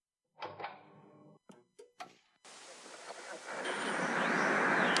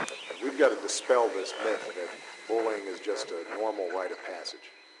got to dispel this myth that bullying is just a normal rite of passage.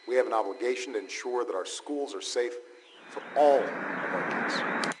 We have an obligation to ensure that our schools are safe for all of our kids.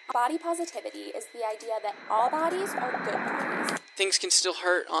 Body positivity is the idea that all bodies are good bodies. Things can still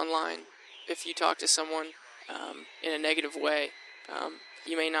hurt online if you talk to someone in a negative way.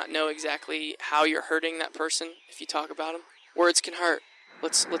 You may not know exactly how you're hurting that person if you talk about them. Words can hurt.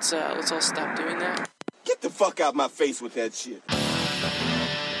 Let's all stop doing that. Get the fuck out my face with that shit.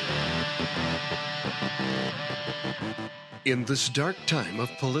 In this dark time of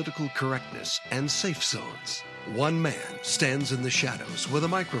political correctness and safe zones, one man stands in the shadows with a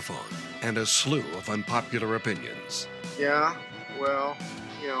microphone and a slew of unpopular opinions. Yeah, well,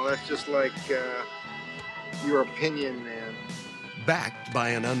 that's just like your opinion, man. Backed by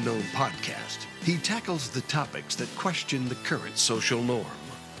an unknown podcast, he tackles the topics that question the current social norm.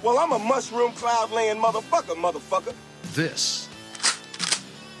 Well, I'm a mushroom cloud-laying motherfucker. This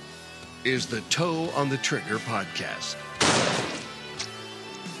is the Toe on the Trigger podcast.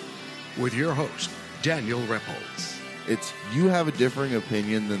 With your host, Daniel Reppolds. It's you have a differing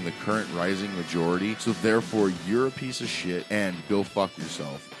opinion than the current rising majority, so therefore you're a piece of shit and go fuck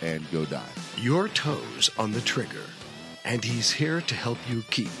yourself and go die. Your toes on the trigger, and he's here to help you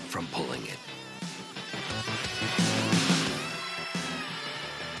keep from pulling it.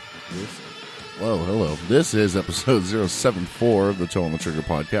 Hello. This is episode 074 of the Toe on the Trigger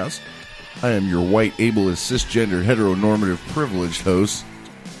podcast. I am your white, ableist, cisgender, heteronormative, privileged host,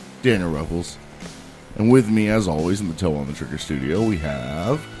 Daniel Ruffles. And with me, as always, in the Toe on the Trigger studio, we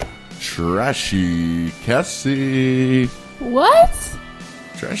have Trashy Cassie. What?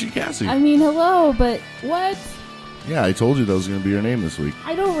 Trashy Cassie. I mean, hello, but what? Yeah, I told you that was going to be your name this week.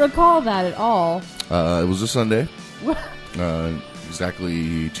 I don't recall that at all. It was a Sunday.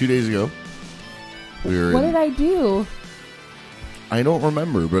 Exactly 2 days ago. What did I do? I don't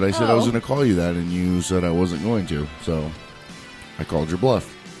remember, but I said I was going to call you that, and you said I wasn't going to, so I called your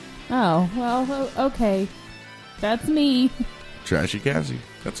bluff. Oh, well, okay. That's me. Trashy Cassie.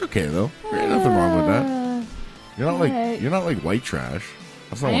 That's okay, though. There ain't nothing wrong with that. You're not like white trash.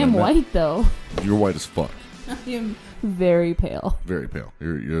 That's not I am white, though. You're white as fuck. I am very pale. Very pale.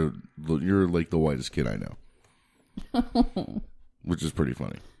 You're like the whitest kid I know. Which is pretty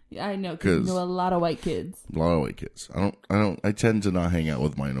funny. Yeah, I know, because you know a lot of white kids. A lot of white kids. I tend to not hang out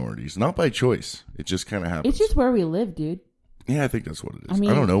with minorities. Not by choice. It just kind of happens. It's just where we live, dude. Yeah, I think that's what it is. I mean,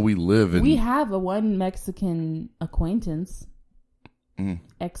 I don't know. We have one Mexican acquaintance.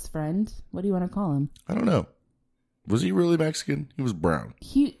 Ex-friend. What do you want to call him? I don't know. Was he really Mexican? He was brown.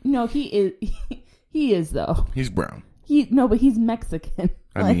 He is. He is, though. He's brown. But he's Mexican.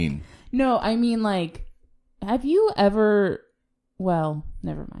 I mean, have you ever... Well,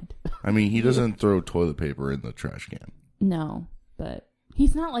 never mind. I mean, he doesn't throw toilet paper in the trash can. No, but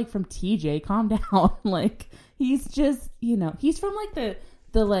he's not like from TJ. Calm down. He's just, he's from the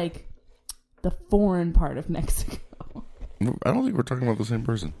foreign part of Mexico. I don't think we're talking about the same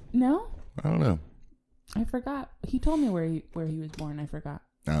person. No? I don't know. I forgot. He told me where he was born. I forgot.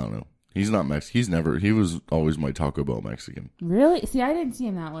 I don't know. He's not Mexican. He was always my Taco Bell Mexican. Really? See, I didn't see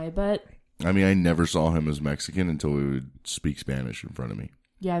him that way, but... I mean, I never saw him as Mexican until he would speak Spanish in front of me.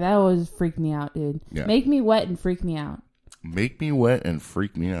 Yeah, that always freaked me out, dude. Yeah. Make me wet and freak me out. Make me wet and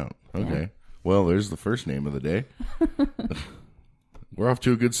freak me out. Okay. Yeah. Well, there's the first name of the day. We're off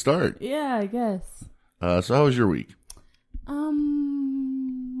to a good start. Yeah, I guess. So how was your week?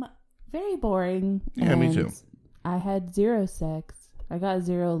 Very boring. Yeah, me too. I had 0 sex. I got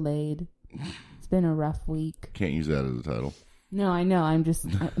 0 laid. It's been a rough week. Can't use that as a title. No, I know. I'm just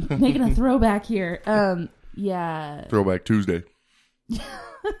making a throwback here. Yeah. Throwback Tuesday.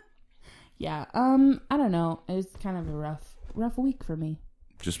 Yeah. I don't know. It was kind of a rough week for me.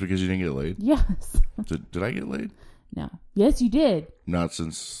 Just because you didn't get laid? Yes. Did I get laid? No. Yes, you did. Not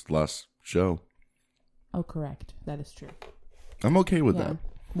since last show. Oh, correct. That is true. I'm okay with that.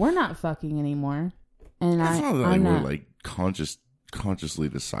 We're not fucking anymore. And it's not that we're like consciously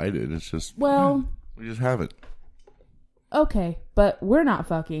decided. It's just we just haven't. Okay, but we're not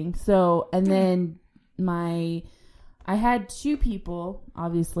fucking. So, and then I had 2 people,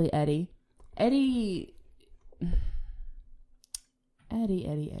 obviously Eddie. We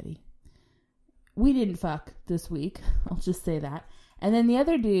didn't fuck this week. I'll just say that. And then the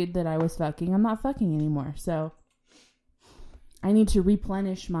other dude that I was fucking, I'm not fucking anymore. So I need to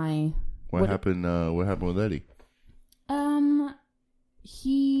replenish my... What happened with Eddie?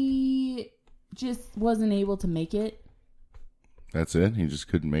 He just wasn't able to make it. That's it? He just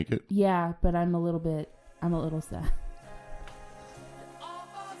couldn't make it? Yeah, but I'm a little sad.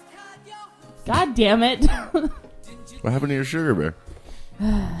 God damn it. What happened to your sugar bear?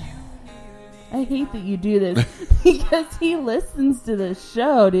 I hate that you do this because he listens to the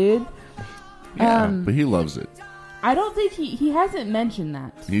show, dude. Yeah, but he loves it. I don't think he hasn't mentioned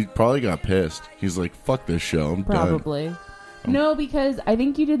that. He probably got pissed. He's like, fuck this show. I'm Probably. done. No, because I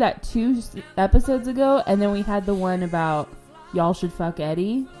think you did that 2 episodes ago, and then we had the one about y'all should fuck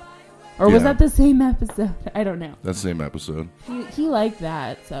Eddie. Or was that the same episode? I don't know. That's the same episode. He liked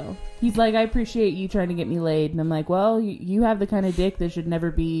that, so. He's like, I appreciate you trying to get me laid. And I'm like, well, you have the kind of dick that should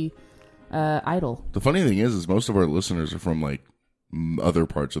never be idle. The funny thing is most of our listeners are from, like, other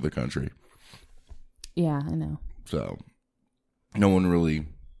parts of the country. Yeah, I know. So, no one really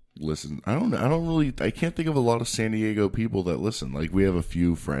listens. I can't think of a lot of San Diego people that listen. Like, we have a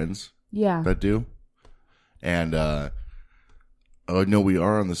few friends that do. And, I know we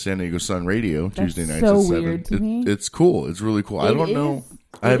are on the San Diego Sun Radio Tuesday nights so at 7. Weird to me. It's cool. It's really cool. I don't know.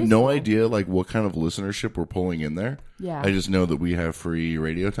 I have no cool. idea like what kind of listenership we're pulling in there. Yeah. I just know that we have free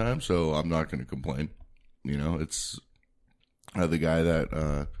radio time, so I'm not going to complain. You know, it's the guy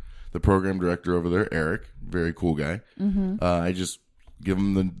that the program director over there, Eric, very cool guy. Mm-hmm. I just give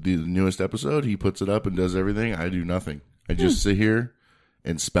him the newest episode. He puts it up and does everything. I do nothing. I just sit here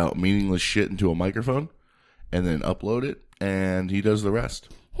and spout meaningless shit into a microphone and then upload it. And he does the rest.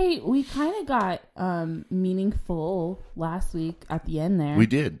 Hey, we kind of got meaningful last week at the end there. We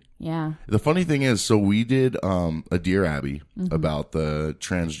did. Yeah. The funny thing is, so we did a Dear Abby about the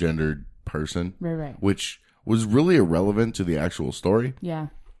transgendered person. Right. Which was really irrelevant to the actual story. Yeah.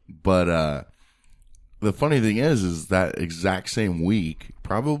 But the funny thing is that exact same week,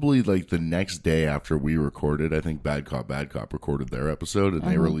 probably like the next day after we recorded, I think Bad Cop recorded their episode, and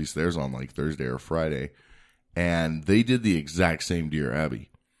they released theirs on like Thursday or Friday. And they did the exact same Dear Abby.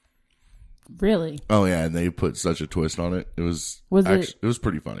 Really? Oh yeah, and they put such a twist on it. It was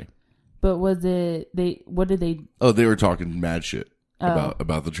pretty funny. But what did they? Oh, they were talking mad shit about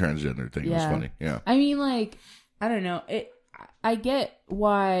the transgender thing. It was funny. Yeah. I mean, like, I don't know. I get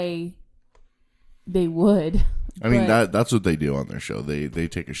why they would. I mean, that's what they do on their show. They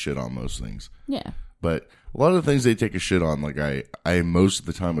take a shit on most things. Yeah. But a lot of the things they take a shit on, like I most of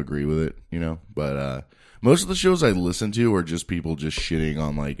the time agree with it, you know. But most of the shows I listen to are just people just shitting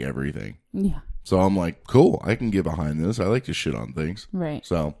on like everything. Yeah. So I'm like, cool, I can get behind this. I like to shit on things. Right.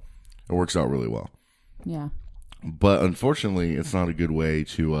 So it works out really well. Yeah. But unfortunately, it's not a good way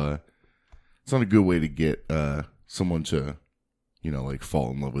to get someone to, you know, like fall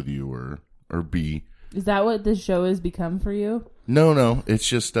in love with you or be. Is that what this show has become for you? No. It's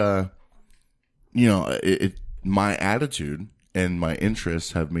just you know, my attitude and my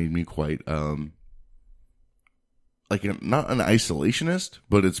interests have made me quite like not an isolationist,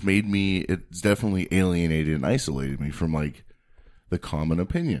 but it's definitely alienated and isolated me from like the common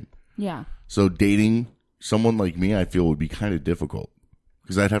opinion. Yeah. So dating someone like me, I feel would be kind of difficult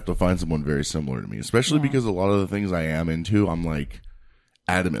because I'd have to find someone very similar to me, especially because a lot of the things I am into, I'm like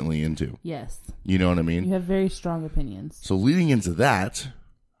adamantly into. Yes. You know what I mean? You have very strong opinions. So leading into that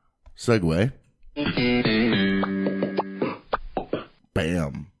segue,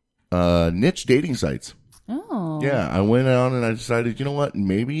 bam, niche dating sites. Oh. Yeah, I went on and I decided, you know what?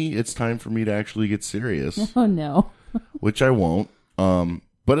 Maybe it's time for me to actually get serious. Oh, no. Which I won't.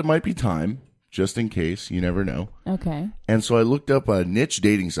 But it might be time, just in case. You never know. Okay. And so I looked up niche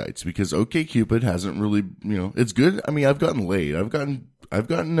dating sites because OkCupid hasn't really, you know, it's good. I mean, I've gotten laid. I've gotten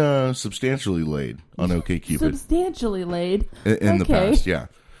substantially laid on OkCupid. Substantially laid? In the past, yeah.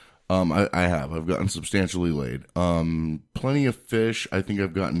 I have. I've gotten substantially laid. Plenty of fish. I think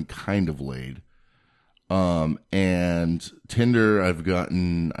I've gotten kind of laid. And Tinder, I've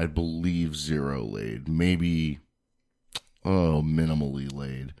gotten, I believe, 0 laid. Maybe, minimally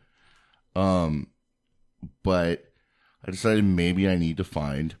laid. But I decided maybe I need to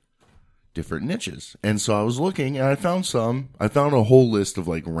find different niches. And so I was looking and I found a whole list of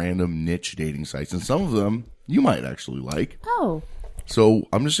like random niche dating sites. And some of them you might actually like. Oh. So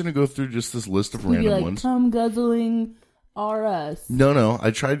I'm just going to go through just this list of random ones. Cum guzzling are us. No.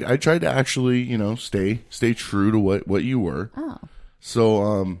 I tried to actually, you know, stay true to what you were. Oh.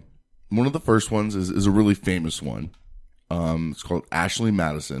 So, one of the first ones is a really famous one. It's called Ashley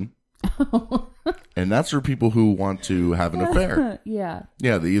Madison. And that's for people who want to have an affair. Yeah.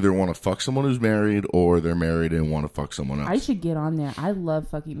 Yeah, they either want to fuck someone who's married or they're married and want to fuck someone else. I should get on there. I love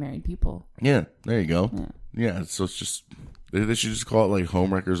fucking married people. Yeah, there you go. Yeah, so it's just, they should just call it like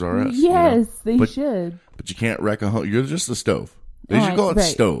Homewreckers R Us. Yes, you know? They should. But you can't wreck a home. You're just a stove. They should call it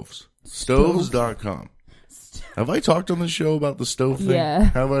stoves. Stoves.com. Have I talked on the show about the stove thing? Yeah.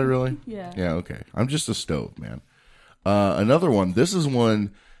 Have I really? Yeah. Yeah, okay. I'm just a stove, man. Another one. This is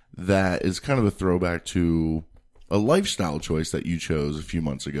one that is kind of a throwback to a lifestyle choice that you chose a few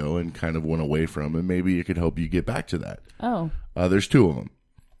months ago and kind of went away from, and maybe it could help you get back to that. Oh. There's two of them.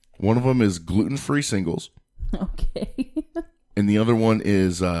 One of them is gluten-free singles. Okay. And the other one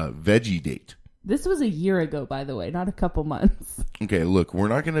is veggie date. This was a year ago, by the way, not a couple months. Okay, look, we're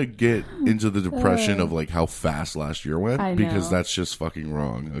not going to get into the depression of like how fast last year went, because that's just fucking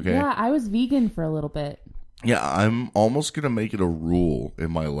wrong, okay? Yeah, I was vegan for a little bit. Yeah, I'm almost going to make it a rule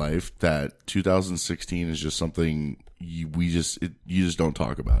in my life that 2016 is just something you just don't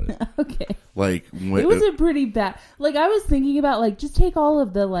talk about it. Okay. Like, it was a pretty bad, like, I was thinking about, like, just take all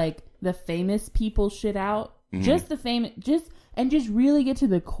of the, like, the famous people shit out. Mm-hmm. Just the famous, and just really get to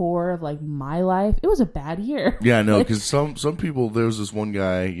the core of, like, my life. It was a bad year. Yeah, no, because some people, there was this one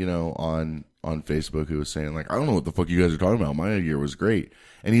guy, you know, on Facebook who was saying, like, I don't know what the fuck you guys are talking about. My year was great.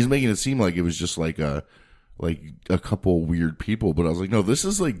 And he's making it seem like it was just like a couple weird people. But I was like, no, this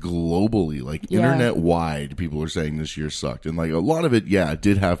is like globally, like internet wide, people are saying this year sucked. And like a lot of it, it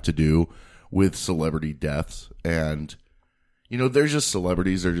did have to do with celebrity deaths. And, you know, they're just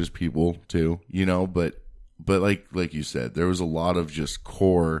celebrities. They're just people too, you know, but like you said, there was a lot of just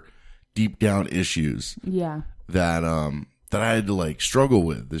core, deep down issues. Yeah. That I had to like struggle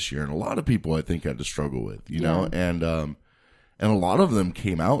with this year, and a lot of people I think had to struggle with, you know, and a lot of them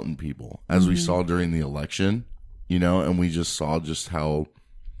came out in people, as we saw during the election, you know, and we just saw just how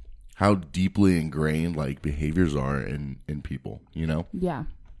deeply ingrained like behaviors are in people, you know. Yeah.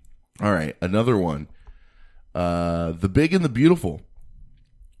 All right, another one, the big and the beautiful,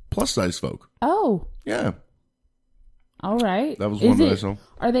 plus size folk. Oh. Yeah. All right. That was one that I saw.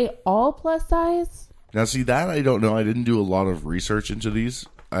 Are they all plus size? Now, see, that I don't know. I didn't do a lot of research into these.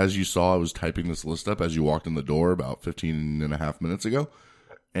 As you saw, I was typing this list up as you walked in the door about 15 and a half minutes ago.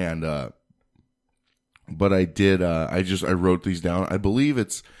 And, but I did, I wrote these down. I believe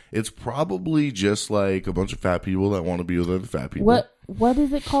it's probably just like a bunch of fat people that want to be with other fat people. What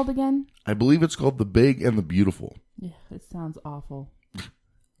is it called again? I believe it's called the big and the beautiful. Yeah, it sounds awful.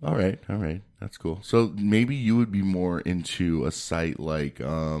 All right. That's cool. So maybe you would be more into a site like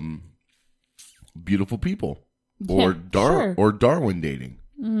Beautiful People or or Darwin Dating.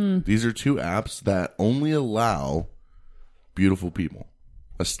 These are two apps that only allow beautiful people,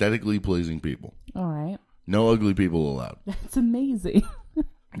 aesthetically pleasing people. All right. No ugly people allowed. That's amazing.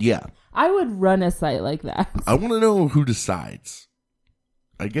 Yeah. I would run a site like that. I want to know who decides.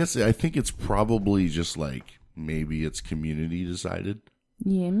 I think it's probably just like maybe it's community decided.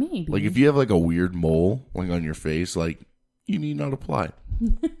 Yeah, maybe. Like if you have like a weird mole like on your face, like you need not apply.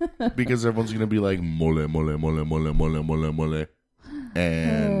 Because everyone's going to be like mole, mole, mole, mole, mole, mole, mole.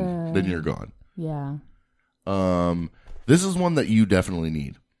 And then you're gone. Yeah. This is one that you definitely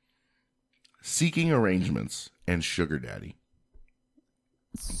need. Seeking arrangements and sugar daddy.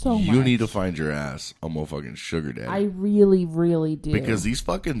 You need to find your ass a motherfucking sugar daddy. I really, really do. Because these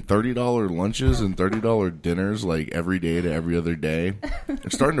fucking $30 lunches and $30 dinners like every day to every other day, they're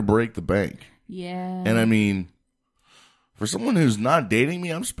starting to break the bank. Yeah. And I mean, for someone who's not dating me,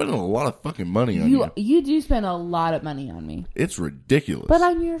 I'm spending a lot of fucking money on you. You do spend a lot of money on me. It's ridiculous. But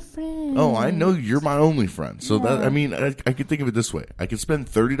I'm your friend. Oh, I know you're my only friend. So that, I mean, I could think of it this way. I could spend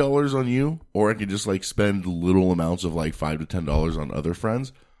 $30 on you, or I could just like spend little amounts of like $5 to $10 on other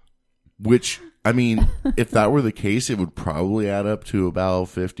friends. Which, I mean, if that were the case, it would probably add up to about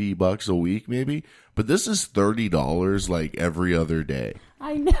 $50 a week, maybe. But this is $30 like every other day.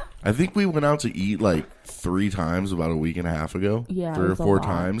 I know. I think we went out to eat like 3 times about a week and a half ago. Yeah, 3 or 4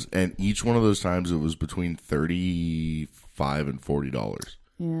 times, and each one of those times it was between $35 and $40.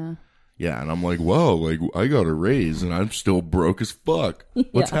 Yeah. Yeah, and I'm like, whoa, like I got a raise and I'm still broke as fuck.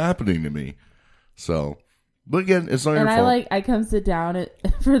 What's happening to me? So, but again, it's not your fault. And I come sit down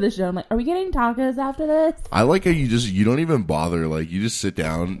for the show. I'm like, are we getting tacos after this? I like how you don't even bother. Like, you just sit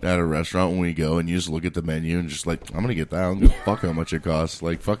down at a restaurant when we go and you just look at the menu and just like, I'm going to get that. I don't give a fuck how much it costs.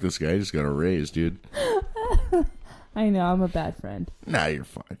 Like, fuck this guy. I just got a raise, dude. I know. I'm a bad friend. Nah, you're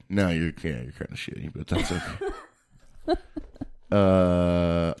fine. No, you're kind of shitty, but that's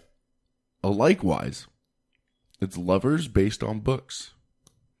okay. Likewise, it's lovers based on books.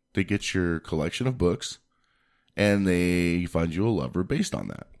 They get your collection of books. And they find you a lover based on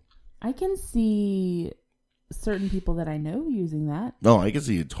that. I can see certain people that I know using that. No, I can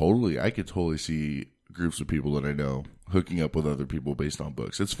see it totally. I could totally see groups of people that I know hooking up with other people based on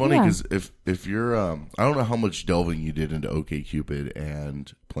books. It's funny because if you're, I don't know how much delving you did into OkCupid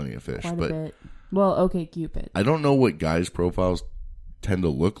and Plenty of Fish, Quite a bit. Well, OkCupid. I don't know what guys' profiles tend to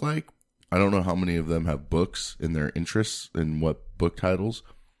look like. I don't know how many of them have books in their interests and what book titles,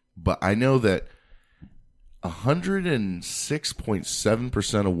 but I know that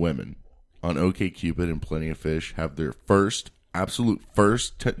 106.7% of women on OkCupid and Plenty of Fish have their absolute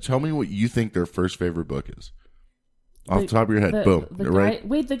first. Tell me what you think their first favorite book is. Off the top of your head, boom. Right?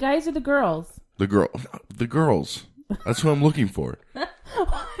 Wait, the guys or the girls? The girls. That's what I'm looking for. What?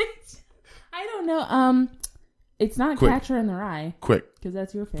 I don't know. It's not Quick. Catcher in the Rye. Quick. Because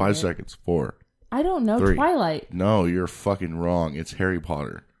that's your favorite. 5 seconds. 4. I don't know. 3. Twilight. No, you're fucking wrong. It's Harry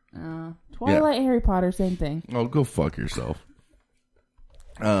Potter. Twilight, Harry Potter, same thing. Oh, go fuck yourself.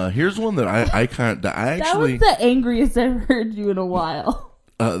 Here's one that I actually. That was the angriest I've heard you in a while.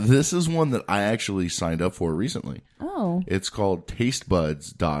 This is one that I actually signed up for recently. Oh. It's called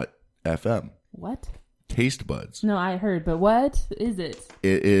tastebuds.fm. What? Tastebuds. No, I heard, but what is it?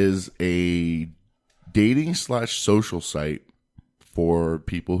 It is a dating/social site for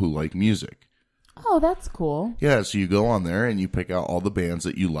people who like music. Oh, that's cool. Yeah, so you go on there and you pick out all the bands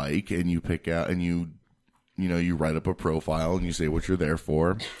that you like, and you pick out and you write up a profile and you say what you're there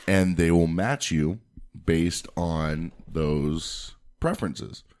for, and they will match you based on those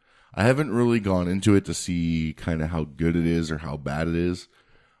preferences. I haven't really gone into it to see kind of how good it is or how bad it is,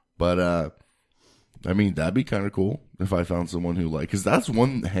 but I mean, that'd be kind of cool if I found someone who because that's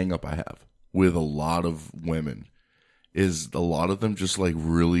one hang up I have with a lot of women is a lot of them just like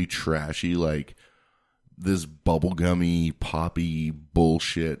really trashy, like this bubblegummy, poppy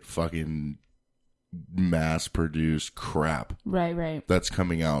bullshit fucking mass produced crap. Right. That's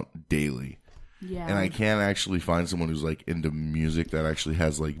coming out daily. Yeah. And I can't actually find someone who's like into music that actually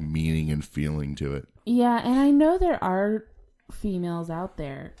has like meaning and feeling to it. Yeah, and I know there are females out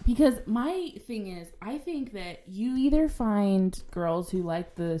there because my thing is I think that you either find girls who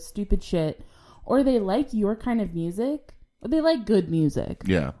like the stupid shit or they like your kind of music or they like good music.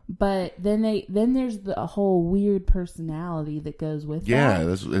 Yeah. But then there's the whole weird personality that goes with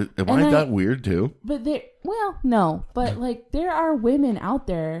that. Am I that weird too? But no, but like there are women out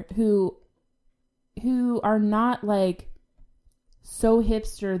there who are not like so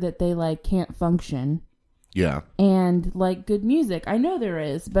hipster that they like can't function. Yeah. And like good music. I know there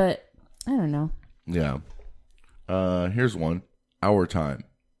is, but I don't know. Yeah. Here's one. Our Time.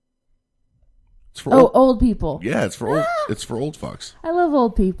 It's for old people. Yeah, it's for old fucks. I love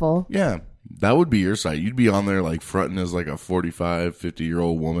old people. Yeah. That would be your site. You'd be on there like fronting as like a 45,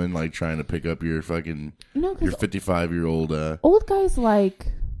 50-year-old woman like trying to pick up your fucking your 55-year-old old guys like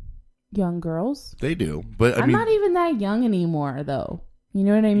young girls. They do. But I'm not even that young anymore though. You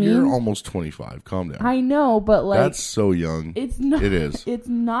know what I mean? You're almost 25. Calm down. I know, but like that's so young. It's not. It is. It's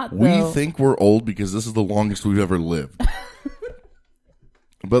not. We think we're old because this is the longest we've ever lived.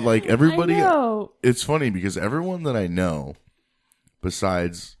 But like everybody, it's funny because everyone that I know,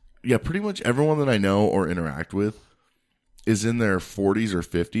 besides pretty much everyone that I know or interact with, is in their 40s or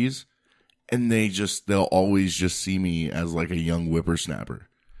 50s, and they'll always just see me as like a young whippersnapper.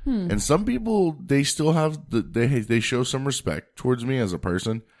 And some people, they still have they show some respect towards me as a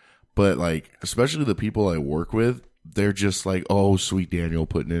person, but like especially the people I work with, they're just like, oh, sweet Daniel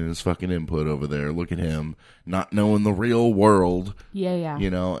putting in his fucking input over there. Look at him not knowing the real world. Yeah.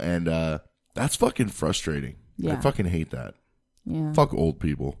 You know, and that's fucking frustrating. Yeah. I fucking hate that. Yeah. Fuck old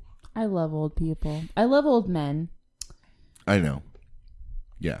people. I love old people. I love old men. I know.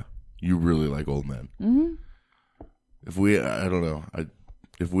 Yeah, you really like old men. Mm-hmm. I don't know.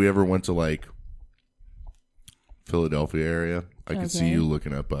 If we ever went to like Philadelphia area, I could see you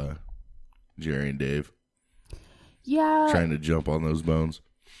looking up Jerry and Dave. Yeah. Trying to jump on those bones.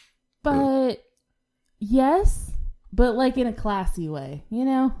 But yes, but like in a classy way, you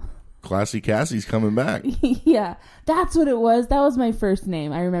know? Classy Cassie's coming back. Yeah. That's what it was. That was my first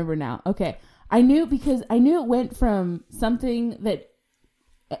name. I remember now. Okay. I knew it went from something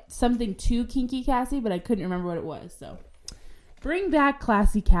to Kinky Cassie, but I couldn't remember what it was. So bring back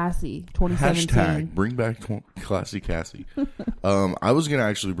Classy Cassie 2017. Hashtag bring back Classy Cassie. I was going to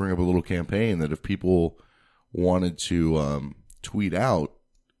actually bring up a little campaign that if people wanted to tweet out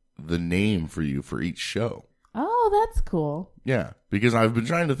the name for you for each show. Oh, that's cool. Yeah, because I've been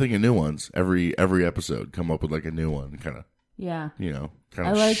trying to think of new ones every episode, come up with like a new one, kind of. Yeah.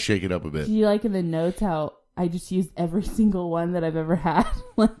 Kind of shake it up a bit. Do you like in the notes how I just used every single one that I've ever had?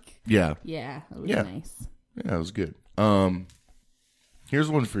 Yeah. Yeah, it was nice. Yeah, it was good. Here's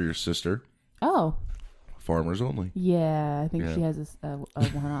one for your sister. Oh. Farmers Only. Yeah, I think she has a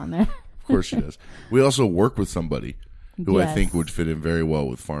one on there. Of course she does. We also work with somebody who I think would fit in very well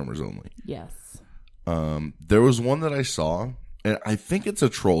with Farmers Only. Yes. There was one that I saw, and I think it's a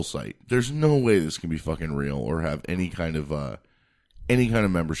troll site. There's no way this can be fucking real or have any kind of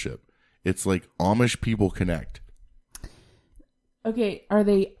membership. It's like Amish People Connect. Okay, are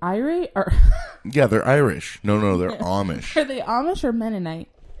they Irish? Yeah, they're Irish. No, they're Amish. Are they Amish or Mennonite?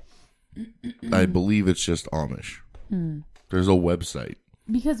 I believe it's just Amish. There's a website.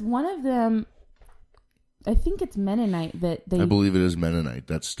 Because one of them, I think it's Mennonite that they... I believe it is Mennonite.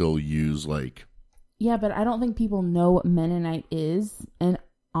 That's still used like... Yeah, but I don't think people know what Mennonite is. And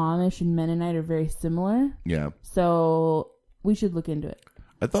Amish and Mennonite are very similar. Yeah. So we should look into it.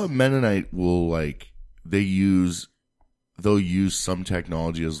 I thought Mennonite will like... They'll use some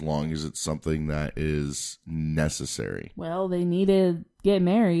technology as long as it's something that is necessary. Well, they need to get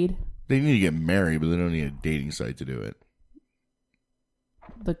married. They need to get married, but they don't need a dating site to do it.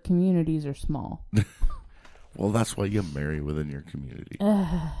 The communities are small. Well, that's why you marry within your community.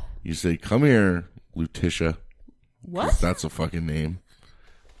 You say, come here, Lutetia. What? That's a fucking name.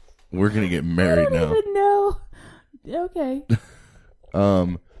 We're going to get married now. I don't even know.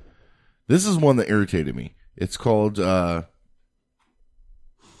 Okay. This is one that irritated me. It's called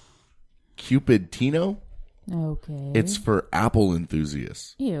Cupidtino. Okay. It's for Apple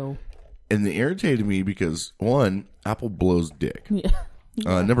enthusiasts. Ew. And it irritated me because, one, Apple blows dick. Yeah.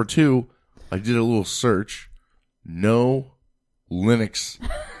 Number two, I did a little search. No Linux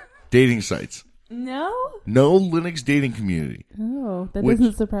dating sites. No? No Linux dating community. Oh, that Which-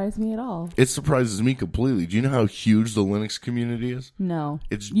 doesn't surprise me at all. It surprises me completely. Do you know how huge the Linux community is? No.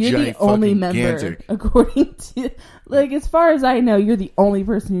 It's You're giant, the only fucking member, gigantic. according to... Like, as far as I know, you're the only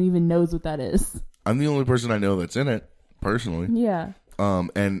person who even knows what that is. I'm the only person I know that's in it, personally. Yeah.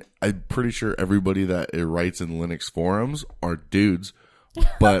 And I'm pretty sure everybody that it writes in Linux forums are dudes.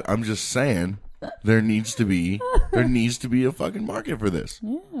 But I'm just saying, there needs to be a fucking market for this.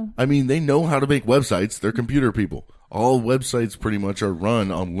 Yeah. I mean, they know how to make websites. They're computer people. All websites pretty much are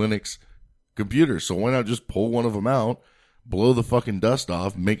run on Linux computers. So why not just pull one of them out, blow the fucking dust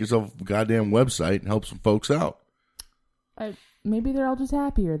off, make yourself a goddamn website, and help some folks out? Maybe they're all just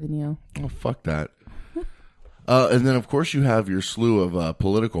happier than you. Oh, fuck that. And then, of course, you have your slew of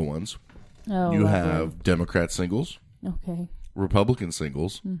political ones. Oh, You lovely. have Democrat singles, Okay. Republican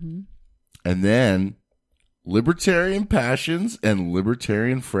singles, and then Libertarian passions and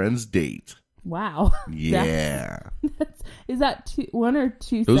Libertarian friends date. Wow. Yeah. Is that one or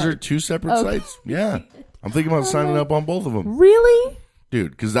two Those sites? are two separate Okay. sites. Yeah. I'm thinking about signing up on both of them. Really?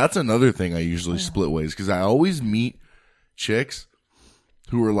 Dude, because that's another thing I usually split ways. Because I always meet chicks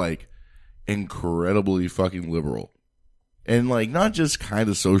who are like incredibly fucking liberal. And like not just kind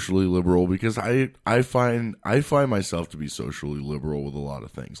of socially liberal, because I find myself to be socially liberal with a lot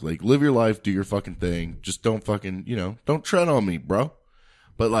of things. Like live your life, do your fucking thing. Just don't fucking, don't tread on me, bro.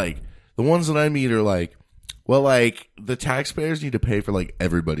 But like the ones that I meet are like, well, like the taxpayers need to pay for like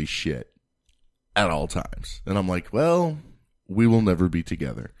everybody's shit at all times. And I'm like, well, we will never be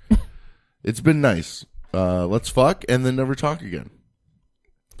together. It's been nice. Let's fuck and then never talk again.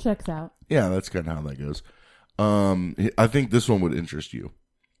 Checks out. Yeah, that's kind of how that goes. I think this one would interest you.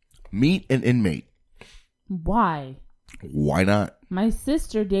 Meet an inmate. Why? Why not? My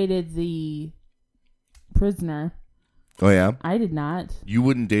sister dated the prisoner. Oh, yeah? I did not. You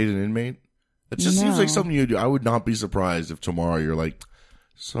wouldn't date an inmate? It just seems No. like something you do. I would not be surprised if tomorrow you're like,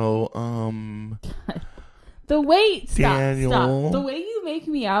 so, The way Daniel. stop. The way you make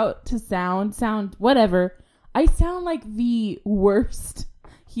me out to sound whatever. I sound like the worst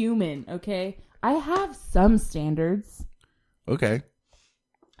human, okay? I have some standards. Okay.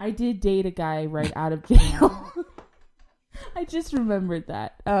 I did date a guy right out of jail. I just remembered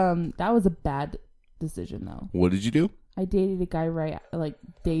that. That was a bad decision though. What did you do? I dated a guy right like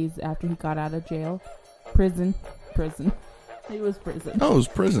days after he got out of jail. Prison. It was prison. Oh, it was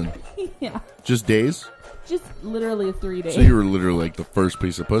prison. Yeah. Just days? Just literally 3 days. So you were literally like the first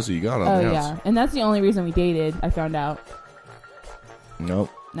piece of pussy you got on the house. Yeah. And that's the only reason we dated, I found out. Nope.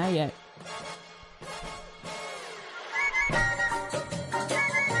 Not yet.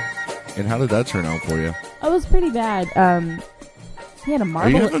 And how did that turn out for you? It was pretty bad. He had a Are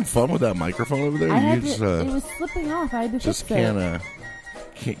marble. you having fun with that microphone over there? I You had just, to, it was slipping off. I had to just fix it.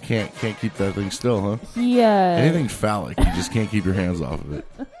 can't keep that thing still, huh? He, Anything phallic, you just can't keep your hands off of it.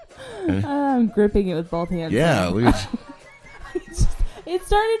 I'm gripping it with both hands. Yeah, look at you. It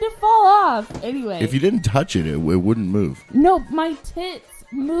started to fall off. Anyway. If you didn't touch it, it wouldn't move. No, my tits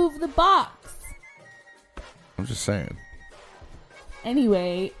move the box. I'm just saying.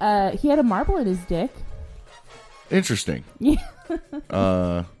 Anyway, he had a marble in his dick. Interesting. Yeah.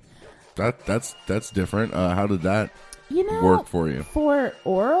 That's different. How did that work for you? For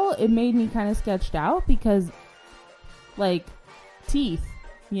oral, it made me kind of sketched out because, like, teeth,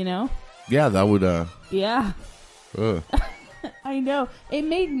 Yeah, that would. Yeah. Ugh. I know. It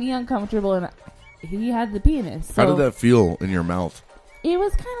made me uncomfortable, and he had the penis. So How did that feel in your mouth? it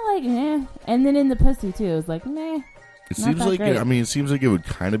was kind of like, meh. And then in the pussy, too. It was like, meh. It seems like it seems like it would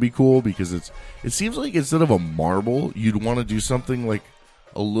kind of be cool because it seems like instead of a marble, you'd want to do something like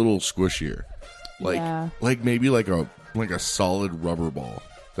a little squishier, like maybe like a solid rubber ball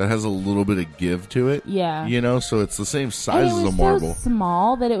that has a little bit of give to it. Yeah, you know, so it's the same size as a marble. So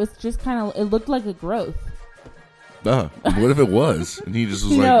small that it was just kind of. It looked like a growth. What if it was? And he just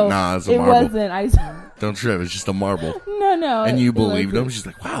was like, "Nah, it's a marble." It wasn't. Don't trip. It's just a marble. No. And you believed him? She's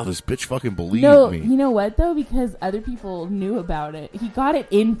like, "Wow, this bitch fucking believed me." You know what though? Because other people knew about it. He got it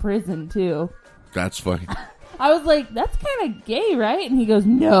in prison too. That's funny. I was like, "That's kind of gay, right?" And he goes,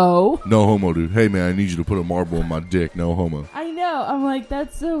 "No, no homo, dude. Hey man, I need you to put a marble on my dick. No homo." I know. I'm like,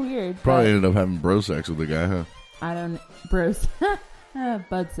 that's so weird. Probably ended up having bro sex with the guy, huh? I don't bros.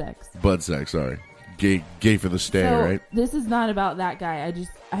 Bud sex. Bud sex. Sorry. Gay for the stare, right? This is not about that guy.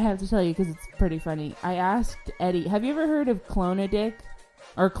 I have to tell you because it's pretty funny. I asked Eddie, have you ever heard of Clona Dick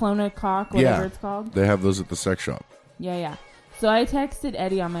or Clona Cock, whatever it's called? They have those at the sex shop. Yeah. So I texted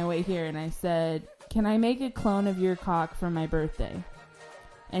Eddie on my way here and I said, can I make a clone of your cock for my birthday?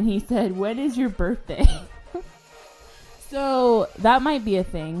 And he said, when is your birthday? So that might be a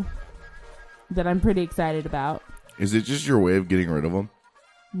thing that I'm pretty excited about. Is it just your way of getting rid of them?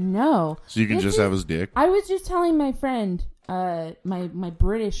 No. So you can just have his dick? I was just telling my friend, my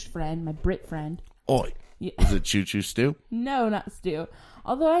British friend, my Brit friend. Oi. Yeah. Is it Choo Choo Stu? No, not Stu.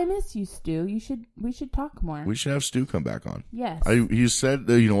 Although I miss you, Stu. We should talk more. We should have Stu come back on. Yes. He said,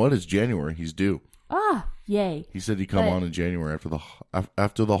 you know what? It's January. He's due. Ah, yay. He said he'd come on in January after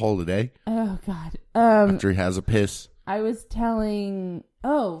the holiday. Oh, God. After he has a piss. I was telling,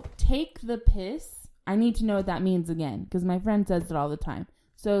 take the piss. I need to know what that means again, because my friend says it all the time.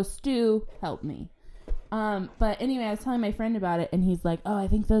 So, Stu, help me. But anyway, I was telling my friend about it, and he's like, I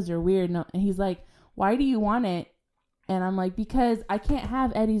think those are weird. No, and he's like, why do you want it? And I'm like, because I can't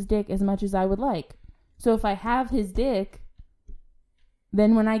have Eddie's dick as much as I would like. So if I have his dick,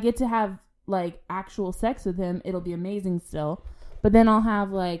 then when I get to have, like, actual sex with him, it'll be amazing still. But then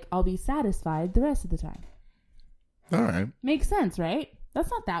I'll be satisfied the rest of the time. All right. Makes sense, right? That's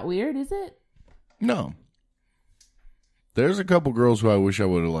not that weird, is it? No. There's a couple girls who I wish I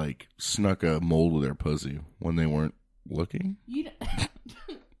would have, like, snuck a mold of their pussy when they weren't looking.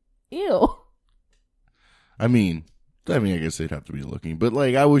 Ew. I mean, I guess they'd have to be looking. But,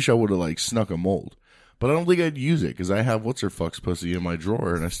 like, I wish I would have, like, snuck a mold. But I don't think I'd use it because I have what's-her-fuck's pussy in my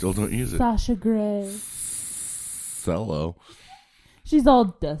drawer and I still don't use it. Sasha Grey. Hello. She's all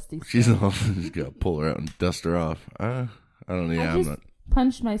dusty. She's got to pull her out and dust her off. I don't know. Yeah, I'm not.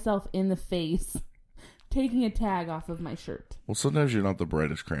 Punched myself in the face. Taking a tag off of my shirt. Well, sometimes you're not the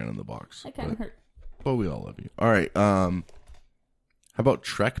brightest crayon in the box. That kind of hurt. But we all love you. All right. How about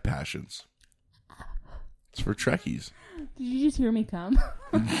Trek passions? It's for Trekkies. Did you just hear me come?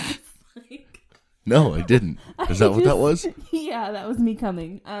 No, I didn't. Is that what that was? Yeah, that was me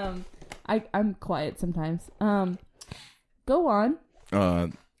coming. I'm quiet sometimes. Go on.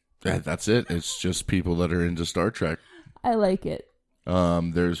 That's it. It's just people that are into Star Trek. I like it.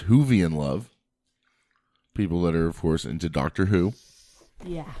 There's Whovian love. People that are, of course, into Doctor Who.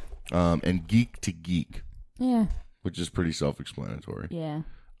 Yeah. And Geek to Geek. Yeah. Which is pretty self-explanatory. Yeah.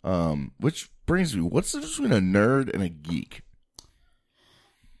 Which brings me, what's the difference between a nerd and a geek?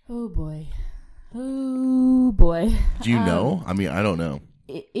 Oh, boy. Do you know? I mean, I don't know.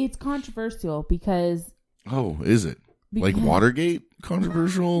 It's controversial because... Oh, is it? Like Watergate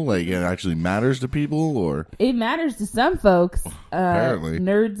controversial? Like it actually matters to people, or it matters to some folks. Apparently,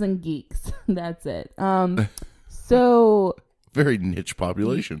 nerds and geeks. That's it. So very niche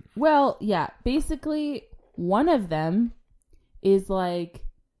population. Well, yeah. Basically, one of them is like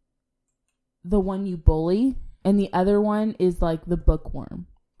the one you bully, and the other one is like the bookworm.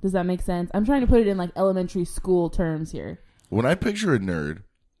 Does that make sense? I'm trying to put it in like elementary school terms here. When I picture a nerd,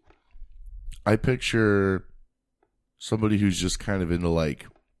 I picture somebody who's just kind of into like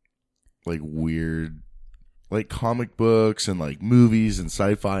weird, like comic books and like movies and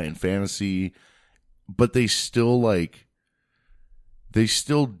sci-fi and fantasy, but they still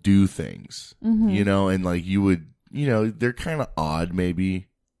do things, you know, and like they're kind of odd, maybe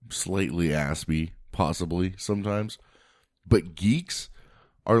slightly aspy, possibly sometimes, but geeks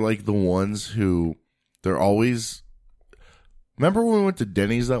are like the ones who they're always. Remember when we went to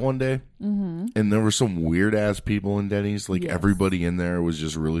Denny's that one day? Mm-hmm. And there were some weird-ass people in Denny's? Like, yes. Everybody in there was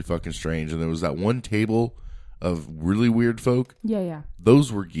just really fucking strange. And there was that one table of really weird folk. Yeah.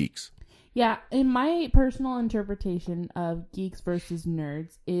 Those were geeks. Yeah. In my personal interpretation of geeks versus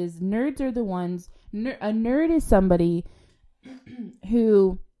nerds is nerds are the ones... a nerd is somebody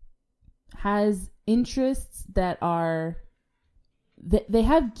who has interests that are... They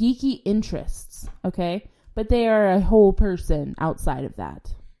have geeky interests, okay? but they are a whole person outside of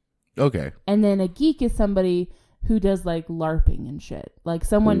that. Okay. And then a geek is somebody who does like LARPing and shit. Like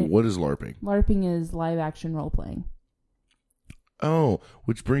someone. What is LARPing? LARPing is live action role playing. Oh,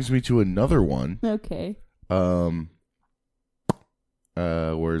 which brings me to another one. Okay. Where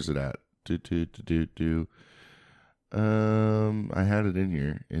is it at? I had it in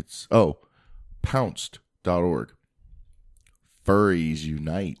here. It's pounced.org. Furries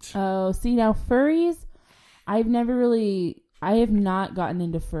Unite. Oh, see now furries, I have not gotten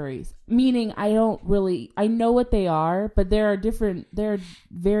into furries. Meaning I know what they are, but there are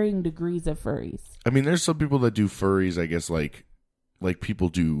varying degrees of furries. I mean, there's some people that do furries, I guess, like people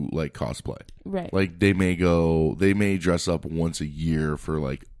do like cosplay. Right. Like they may dress up once a year for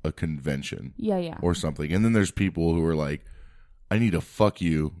like a convention. Yeah. Or something. And then there's people who are like, I need to fuck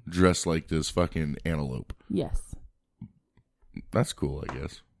you dressed like this fucking antelope. Yes. That's cool, I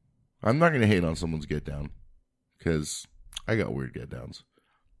guess. I'm not going to hate on someone's get down because I got weird get downs.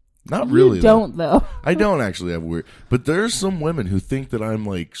 Not really. You don't, though. I don't actually have weird. But there's some women who think that I'm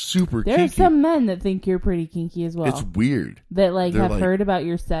like super kinky. There's some men that think you're pretty kinky as well. It's weird. That like They're have like, heard about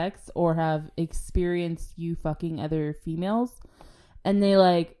your sex or have experienced you fucking other females. And they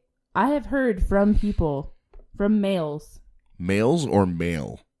like, I have heard from people, from males. Males or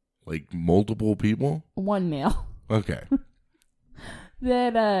male? Like multiple people? One male. Okay.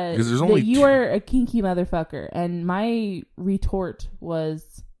 That there's only that you are a kinky motherfucker, and my retort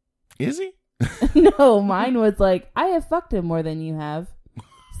was, "Is he?" No, mine was like, "I have fucked him more than you have,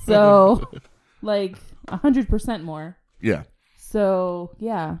 so like 100% more." Yeah. So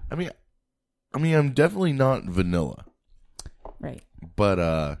yeah. I mean, I'm definitely not vanilla, right?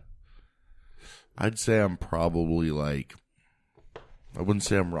 But I'd say I'm probably like, I wouldn't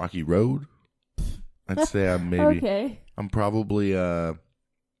say I'm Rocky Road. I'd say I'm maybe. Okay. I'm probably I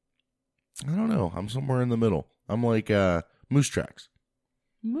don't know. I'm somewhere in the middle. I'm like Moose Tracks.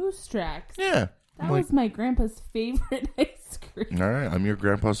 Moose Tracks. Yeah. That was my grandpa's favorite ice cream. All right, I'm your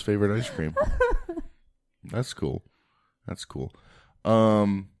grandpa's favorite ice cream. That's cool. That's cool.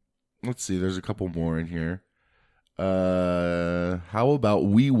 Let's see. There's a couple more in here. How about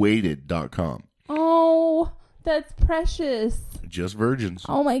WeWaited.com? Oh, that's precious. Just virgins.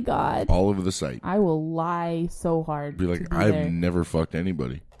 Oh my god. All over the site. I will lie so hard. Be like, I've never fucked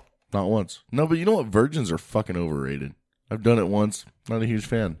anybody. Not once. No, but you know what? Virgins are fucking overrated. I've done it once. Not a huge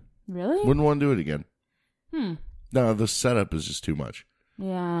fan. Really? Wouldn't want to do it again. Hmm. No, the setup is just too much.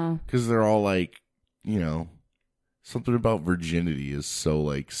 Yeah. Because they're all like, something about virginity is so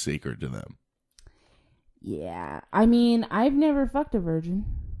like sacred to them. Yeah. I mean, I've never fucked a virgin.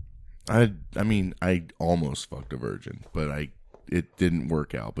 I almost fucked a virgin, but it didn't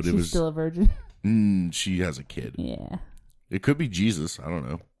work out. But She's it was still a virgin. She has a kid. Yeah. It could be Jesus. I don't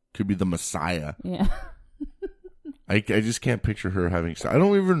know. Could be the Messiah. Yeah. I just can't picture her having sex. I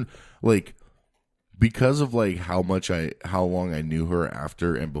don't even like, because of like how long I knew her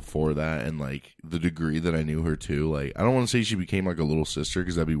after and before that, and like the degree that I knew her too. Like, I don't want to say she became like a little sister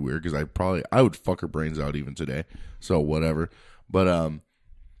because that'd be weird. Because I would fuck her brains out even today. So whatever. But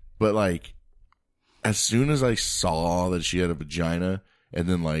like, as soon as I saw that she had a vagina, and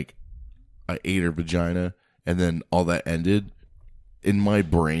then like I ate her vagina, and then all that ended, in my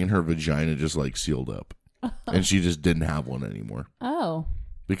brain, her vagina just like sealed up. And she just didn't have one anymore. Oh.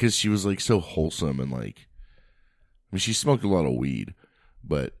 Because she was like so wholesome and like, I mean, she smoked a lot of weed,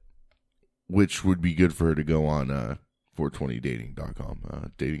 but which would be good for her to go on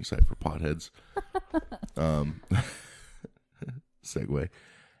 420dating.com, dating site for potheads. Segue.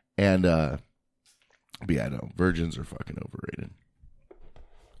 And but yeah, no, virgins are fucking overrated.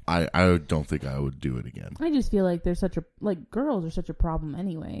 I don't think I would do it again. I just feel like girls are such a problem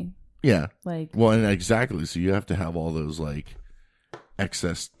anyway. Yeah. Like, well, and exactly. So you have to have all those like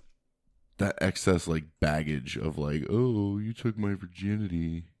excess like baggage of like, oh, you took my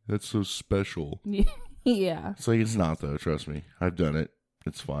virginity. That's so special. Yeah. It's like, it's not though. Trust me. I've done it.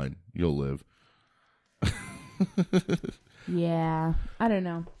 It's fine. You'll live. Yeah. I don't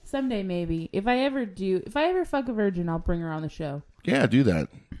know. Someday maybe. If I ever fuck a virgin, I'll bring her on the show. Yeah, do that.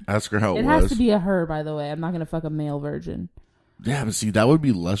 Ask her how it was. It has to be a her, by the way. I'm not going to fuck a male virgin. Yeah, but see, that would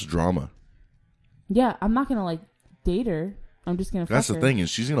be less drama. Yeah, I'm not going to, like, date her. I'm just going to fuck her. That's the thing,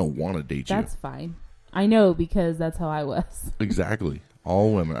 is she's going to want to date you. That's fine. I know, because that's how I was. Exactly.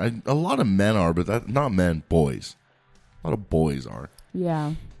 All women. A lot of men are, but not men, boys. A lot of boys are.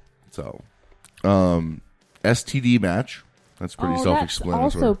 Yeah. So, STD match. That's pretty self-explanatory.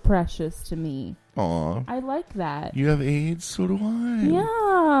 That's also precious to me. Aw. I like that. You have AIDS? So do I.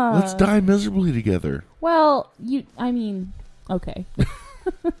 Yeah. Let's die miserably together. Well, okay.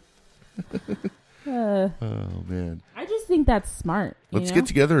 Oh, man. I just think that's smart. Let's get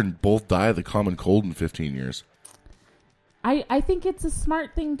together and both die of the common cold in 15 years. I think it's a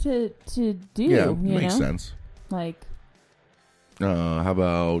smart thing to do. Yeah, makes sense. Like, how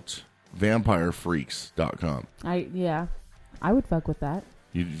about vampirefreaks.com? I would fuck with that.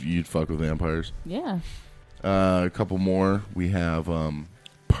 You'd fuck with vampires? Yeah. A couple more. We have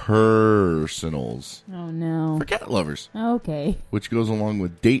personals. Oh, no. For cat lovers. Okay. Which goes along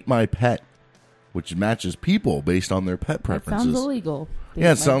with Date My Pet, which matches people based on their pet preferences. That sounds illegal.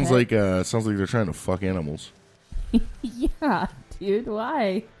 Yeah, it sounds like they're trying to fuck animals. Yeah, dude,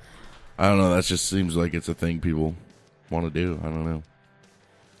 why? I don't know. That just seems like it's a thing people want to do. I don't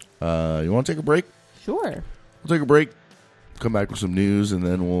know. You want to take a break? Sure. We'll take a break, come back with some news, and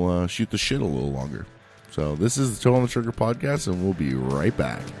then we'll shoot the shit a little longer. So this is the Toe on the Trigger podcast, and we'll be right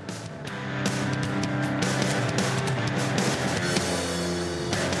back.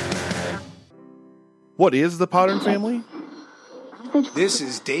 What is the Potter family? This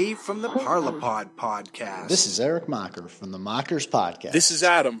is Dave from the Parlapod podcast. This is Eric Mocker from the Mockers podcast. This is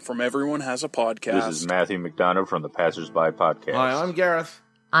Adam from Everyone Has a Podcast. This is Matthew McDonough from the Passersby podcast. Hi, I'm Gareth.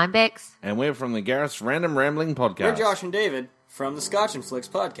 I'm Bix. And we're from the Gareth's Random Rambling podcast. We're Josh and David from the Scotch and Flicks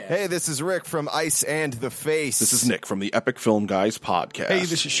podcast. Hey, this is Rick from Ice and the Face. This is Nick from the Epic Film Guys podcast. Hey,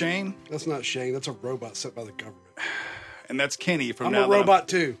 this is Shane. That's not Shane. That's a robot sent by the government. And that's Kenny from I'm Now a robot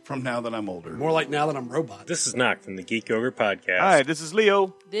too. From Now That I'm Older. More like Now That I'm Robot. This is Knock from the Geek Ogre podcast. Hi, this is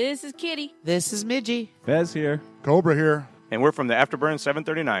Leo. This is Kitty. This is Midgie. Fez here. Cobra here. And we're from the Afterburn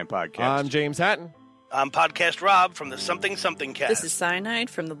 739 podcast. I'm James Hatton. I'm Podcast Rob from the Something Something cast. This is Cyanide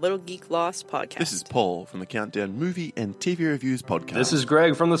from the Little Geek Lost podcast. This is Paul from the Countdown Movie and TV Reviews podcast. This is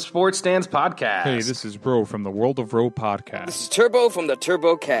Greg from the Sports Stands podcast. Hey, this is Bro from the World of Row podcast. This is Turbo from the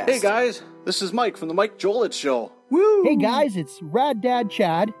Turbo Cast. Hey guys, this is Mike from the Mike Jolett Show. Woo! Hey guys, it's Rad Dad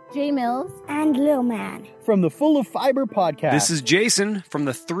Chad, J Mills, and Lil Man from the Full of Fiber podcast. This is Jason from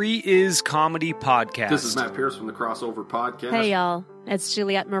the 3 Is Comedy podcast. This is Matt Pierce from the Crossover podcast. Hey y'all, it's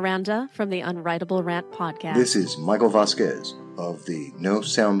Juliette Miranda from the Unwritable Rant podcast. This is Michael Vasquez of the No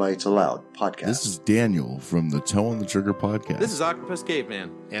Soundbites Allowed podcast. This is Daniel from the Toe on the Trigger podcast. This is Octopus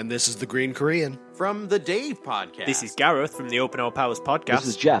Caveman. And this is the Green Korean from the Dave podcast. This is Gareth from the Open All Powers podcast. This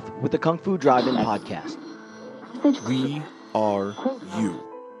is Jeff with the Kung Fu Drive-In podcast. We are you,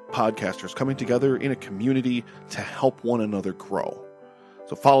 podcasters coming together in a community to help one another grow.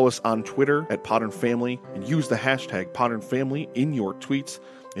 So follow us on Twitter at Podern Family and use the hashtag Podern Family in your tweets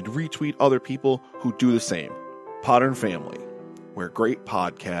and retweet other people who do the same. Podern Family, where great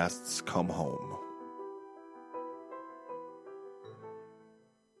podcasts come home.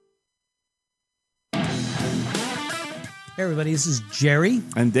 Hey everybody, this is Jerry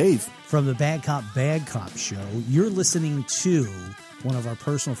and Dave from the Bad Cop Bad Cop Show. You're listening to one of our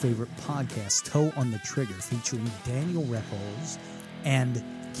personal favorite podcasts, Toe on the Trigger, featuring Daniel Repples and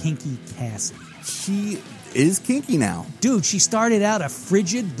Kinky Cassie. She is kinky now. Dude, she started out a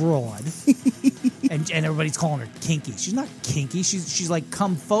frigid broad, and everybody's calling her kinky. She's not kinky. She's like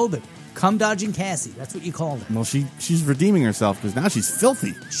cum-phobic. Cum-dodging Cassie. That's what you call her. Well, she's redeeming herself because now she's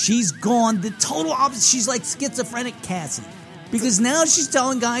filthy. She's gone the total opposite. She's like schizophrenic Cassie. Because now she's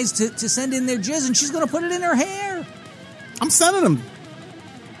telling guys to send in their jizz, and she's going to put it in her hair. I'm sending them.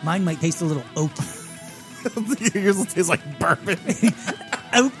 Mine might taste a little oaky. Yours will taste like bourbon.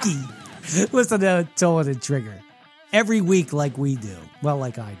 Oaky. Listen to Toe on the Trigger. Every week like we do. Well,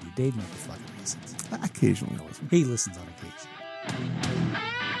 like I do. Dave never fucking listens. Occasionally listen. He listens on occasion.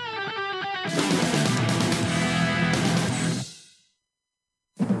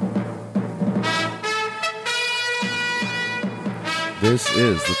 This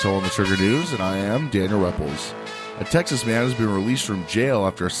is the Toe on the Trigger News, and I am Daniel Repples. A Texas man has been released from jail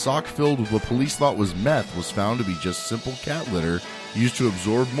after a sock filled with what police thought was meth was found to be just simple cat litter used to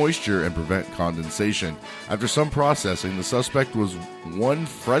absorb moisture and prevent condensation. After some processing, the suspect was one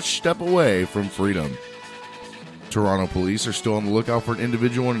fresh step away from freedom. Toronto police are still on the lookout for an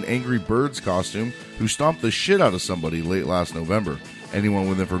individual in an Angry Birds costume who stomped the shit out of somebody late last November. Anyone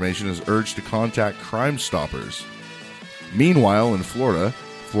with information is urged to contact Crime Stoppers. Meanwhile, in Florida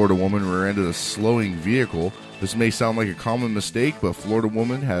woman rear-ended a slowing vehicle. This may sound like a common mistake, but Florida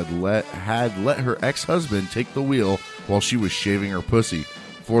woman had let her ex-husband take the wheel while she was shaving her pussy.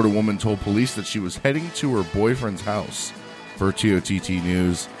 Florida woman told police that she was heading to her boyfriend's house. For TOTT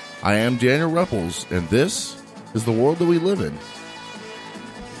News, I am Daniel Repples, and this is the world that we live in.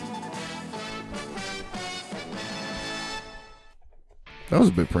 That was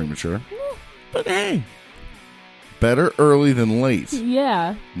a bit premature. But hey, better early than late.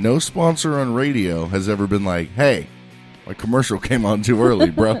 Yeah. No sponsor on radio has ever been like, hey, my commercial came on too early,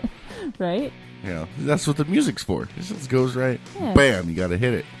 bro. Right? You know, that's what the music's for. It just goes right. Yeah. Bam, you got to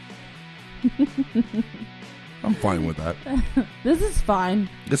hit it. I'm fine with that. This is fine.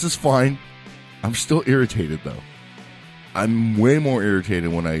 This is fine. I'm still irritated, though. I'm way more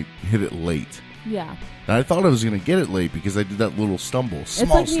irritated when I hit it late. Yeah. And I thought I was going to get it late because I did that little stumble. It's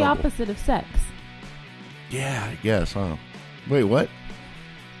like the opposite of sex. Yeah, I guess, huh? Wait, what?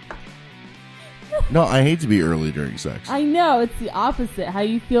 No, I hate to be early during sex. I know, it's the opposite. How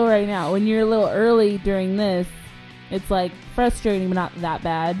you feel right now. When you're a little early during this, it's like frustrating but not that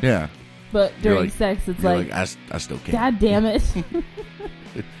bad. Yeah. But during sex, it's like I still can't. God damn it.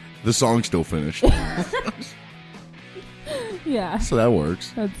 The song's still finished. Yeah. So that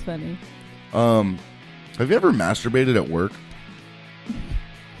works. That's funny. Have you ever masturbated at work?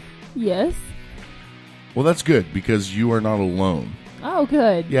 Yes. Well, that's good because you are not alone. Oh,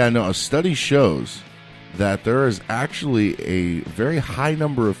 good. Yeah, no, a study shows that there is actually a very high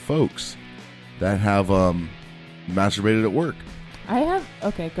number of folks that have masturbated at work. I have.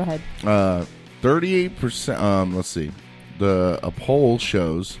 Okay, go ahead. 38%. Let's see. A poll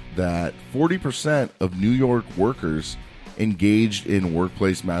shows that 40% of New York workers engaged in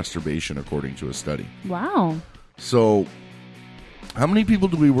workplace masturbation, according to a study. Wow. So, how many people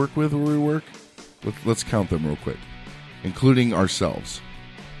do we work with where we work? Let's count them real quick, including ourselves.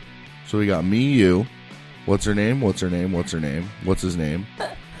 So we got me, you. What's her name? What's her name? What's her name? What's his name?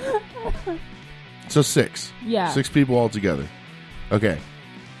 So 6. Yeah. 6 people altogether. Okay.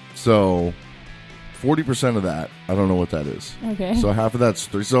 So 40% of that, I don't know what that is. Okay. So half of that's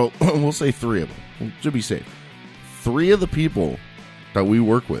 3. So we'll say 3 of them. To be safe. 3 of the people that we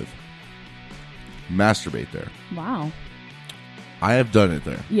work with masturbate there. Wow. I have done it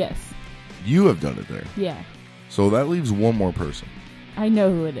there. Yes. You have done it there. Yeah. So that leaves one more person. I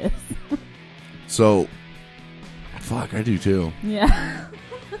know who it is. So, fuck, I do too. Yeah.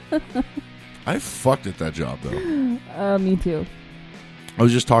 I fucked at that job, though. Me too. I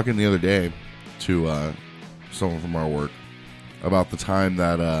was just talking the other day to someone from our work about the time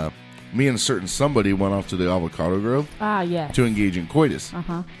that me and a certain somebody went off to the avocado grove yes. to engage in coitus.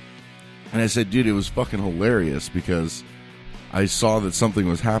 Uh-huh. And I said, dude, it was fucking hilarious because I saw that something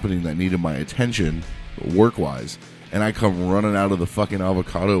was happening that needed my attention work-wise. And I come running out of the fucking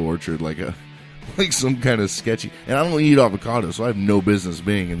avocado orchard like some kind of sketchy. And I don't eat avocado, so I have no business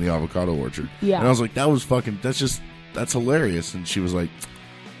being in the avocado orchard. Yeah. And I was like, that's hilarious. And she was like,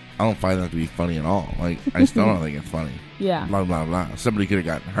 I don't find that to be funny at all. Like, I still don't think it's funny. Yeah. Blah, blah, blah. Somebody could have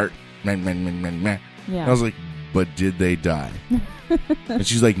gotten hurt. Meh, meh, meh, meh, meh. Yeah. And I was like, but did they die? And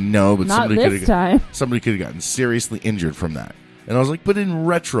she's like, no, but Not somebody could have gotten seriously injured from that. And I was like, but in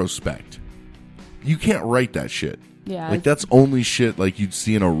retrospect, you can't write that shit. Yeah. Like, that's only shit like you'd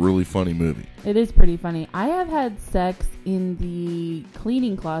see in a really funny movie. It is pretty funny. I have had sex in the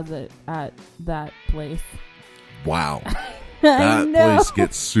cleaning closet at that place. Wow. That place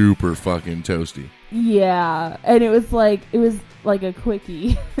gets super fucking toasty. Yeah. And it was like a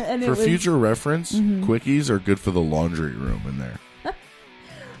quickie. And for future reference, quickies are good for the laundry room in there.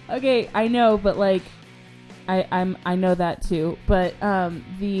 Okay, I know, but like I know that too. But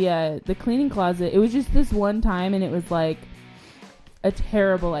the cleaning closet, it was just this one time, and it was like a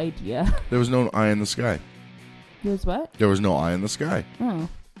terrible idea. There was no eye in the sky. There was what? There was no eye in the sky. Oh.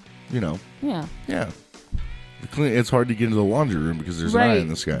 You know. Yeah. Yeah. It's hard to get into the laundry room because there's an eye in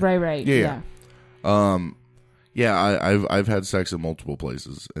the sky. Right. Yeah. I've had sex in multiple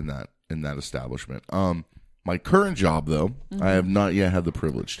places in that establishment. My current job, though, I have not yet had the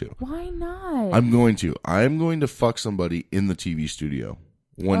privilege to. Why not? I'm going to fuck somebody in the TV studio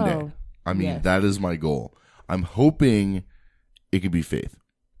one day. I mean, that is my goal. I'm hoping it could be Faith.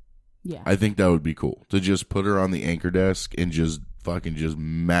 Yeah. I think that would be cool. To just put her on the anchor desk and just fucking just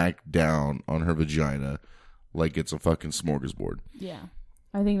mac down on her vagina like it's a fucking smorgasbord. Yeah.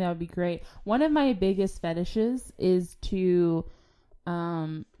 I think that would be great. One of my biggest fetishes is to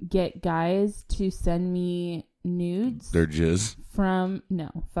get guys to send me nudes. Their jizz? No,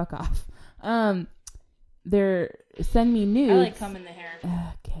 fuck off. Send me nudes. I like cum in the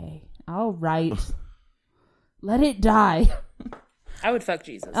hair. Okay. All right. Let it die. I would fuck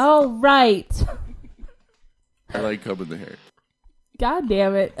Jesus. All right. I like cum in the hair. God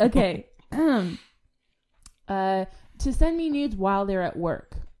damn it. Okay. To send me nudes while they're at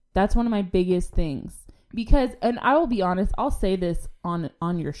work. That's one of my biggest things. Because, and I will be honest, I'll say this on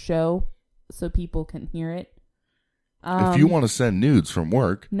your show so people can hear it. If you want to send nudes from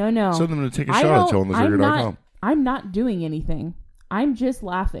work, no. send them to take a shot at ToneTheTrigger.com. I'm not doing anything. I'm just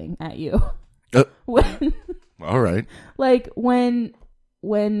laughing at you. All right. Like when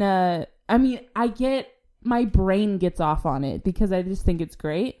I mean, my brain gets off on it because I just think it's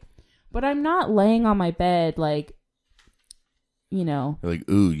great. But I'm not laying on my bed like, you know. Like,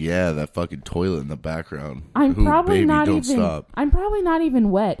 ooh, yeah, that fucking toilet in the background. I'm Ooh, probably baby, not don't even. stop. I'm probably not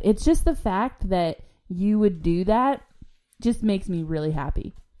even wet. It's just the fact that you would do that just makes me really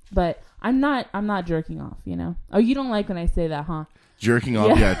happy. But I'm not jerking off, you know. Oh, you don't like when I say that, huh? Jerking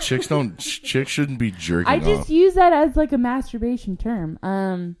off, yeah. Chicks shouldn't be jerking off. I just use that as like a masturbation term.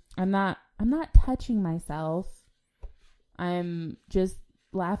 I'm not touching myself. I'm just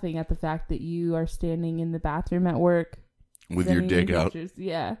laughing at the fact that you are standing in the bathroom at work with your dick out.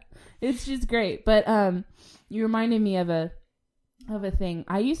 Yeah, it's just great. But you reminded me of a thing.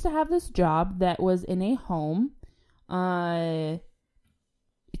 I used to have this job that was in a home,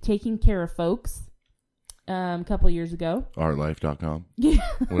 taking care of folks. A couple years ago. Ourlife.com. Yeah.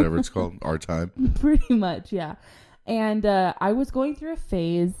 Whatever it's called. Our time. Pretty much, yeah. And I was going through a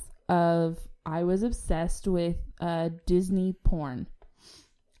phase of I was obsessed with Disney porn.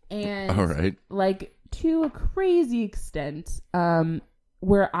 And all right. Like to a crazy extent,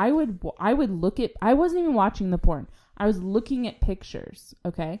 where I would look at, I wasn't even watching the porn. I was looking at pictures,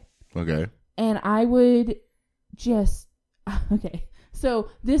 okay? Okay. And I would just okay. So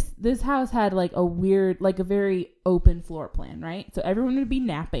this house had like a weird, like a very open floor plan, right? So everyone would be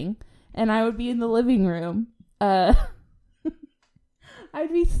napping, and I would be in the living room. I'd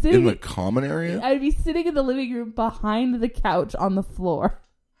be sitting in the common area. I'd be sitting in the living room behind the couch on the floor,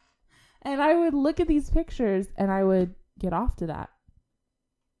 and I would look at these pictures, and I would get off to that.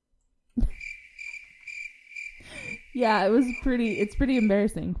 Yeah, it's pretty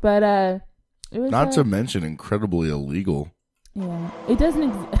embarrassing, but it was not to mention incredibly illegal. Yeah, it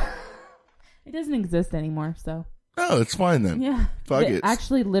doesn't exist anymore. So oh, it's fine then. Yeah, fuck it.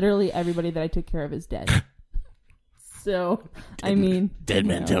 Actually, literally everybody that I took care of is dead. So I mean, dead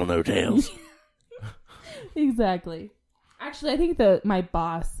men tell no tales. Exactly. Actually, I think my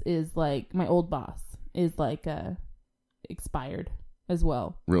boss is like my old boss is like expired as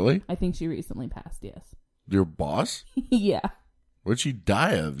well. Really? I think she recently passed. Yes. Your boss? Yeah. What'd she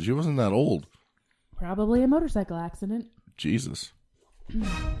die of? She wasn't that old. Probably a motorcycle accident. Jesus.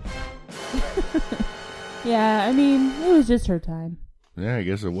 Yeah, I mean, it was just her time. Yeah, I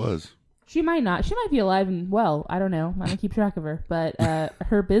guess it was. She might not. She might be alive and well. I don't know. I don't keep track of her. But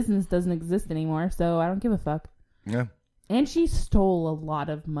her business doesn't exist anymore, so I don't give a fuck. Yeah. And she stole a lot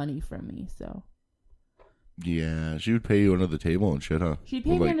of money from me, so. Yeah, she would pay you under the table and shit, huh? She'd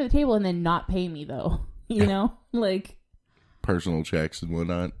pay me under the table and then not pay me, though. You know? Like. Personal checks and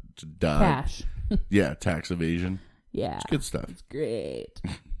whatnot to die. Cash. Yeah, tax evasion. Yeah. It's good stuff. It's great.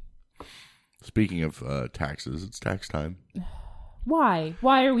 Speaking of taxes, it's tax time. Why?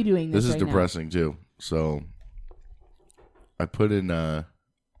 Why are we doing this? This is right depressing too. So I put in my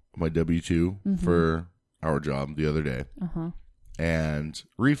W-2 for our job the other day. And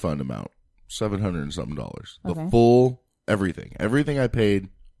refund amount $700 and something. The full everything I paid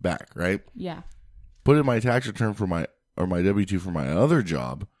back, right? Yeah. Put in my tax return for my W-2 for my other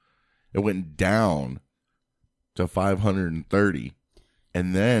job. It went down to $530,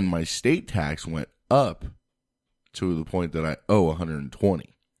 and then my state tax went up to the point that I owe $120.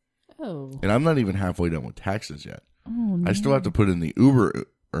 Oh. And I'm not even halfway done with taxes yet. Oh, no. I still have to put in the Uber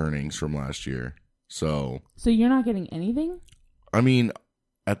earnings from last year. So you're not getting anything? I mean,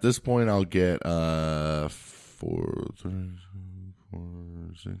 at this point, I'll get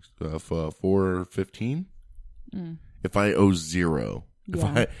 $415 if I owe zero.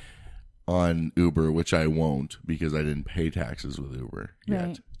 Yeah. On Uber, which I won't because I didn't pay taxes with Uber yet.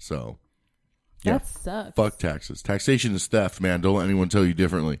 Right. So, yeah, that sucks. Fuck taxes. Taxation is theft, man. Don't let anyone tell you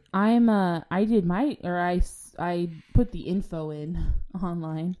differently. I put the info in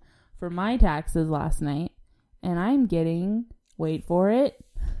online for my taxes last night, and I'm getting, wait for it.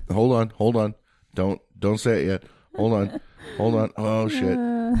 Hold on. Don't say it yet. Hold on. Oh shit.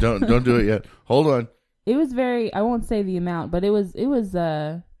 Don't do it yet. Hold on. It was I won't say the amount, but it was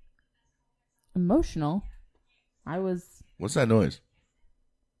emotional. What's that noise?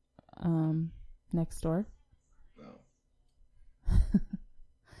 Next door. Oh.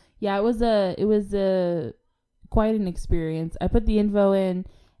 Yeah, it was quite an experience. I put the info in,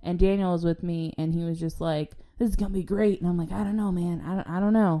 and Daniel was with me, and he was just like, "This is gonna be great," and I'm like, "I don't know, man. I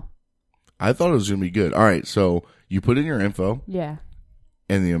don't know." I thought it was gonna be good. All right, so you put in your info. Yeah.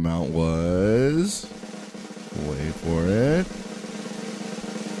 And the amount was. Wait for it.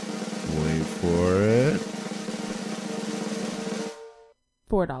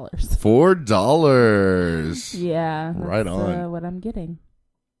 $4. Yeah. Right on. What I'm getting.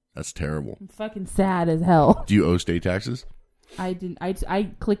 That's terrible. I'm fucking sad as hell. Do you owe state taxes? I didn't.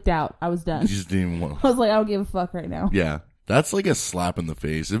 I clicked out. I was done. You just didn't even want. I was like, I don't give a fuck right now. Yeah. That's like a slap in the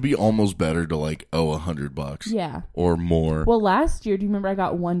face. It'd be almost better to like owe $100. Yeah. Or more. Well, last year, do you remember I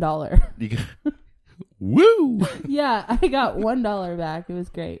got $1? Woo! Yeah, I got $1 back. It was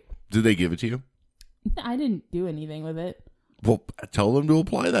great. Did they give it to you? I didn't do anything with it. Well, tell them to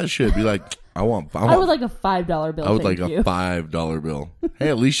apply that shit. Be like, I would like a $5 bill. I would like a $5 bill. Hey,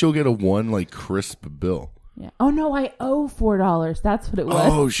 at least you'll get a one like crisp bill. Yeah. Oh no, I owe $4. That's what it was.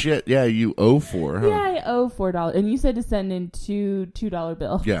 Oh shit! Yeah, you owe $4. Huh? Yeah, I owe $4, and you said to send in two $2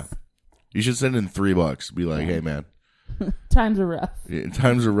 bills. Yeah, you should send in $3. Be like, hey man, times are rough. Yeah,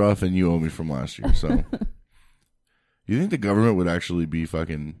 times are rough, and you owe me from last year. So, you think the government would actually do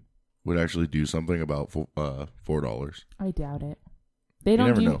something about $4? I doubt it. They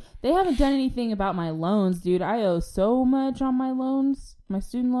don't know. They haven't done anything about my loans, dude. I owe so much on my loans, my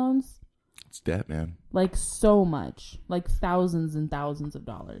student loans. It's debt, man. Like so much, like thousands and thousands of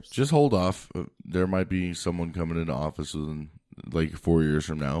dollars. Just hold off. There might be someone coming into office within like 4 years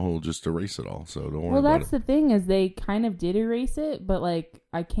from now who'll just erase it all. So don't worry about it. Well, that's the thing is they kind of did erase it, but like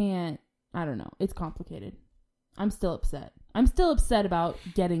I don't know. It's complicated. I'm still upset. I'm still upset about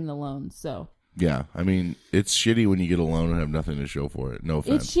getting the loans. So yeah, I mean, it's shitty when you get a loan and have nothing to show for it. No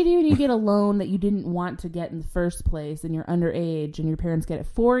offense. It's shitty when you get a loan that you didn't want to get in the first place and you're underage and your parents get it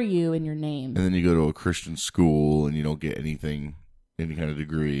for you in your name. And then you go to a Christian school and you don't get anything, any kind of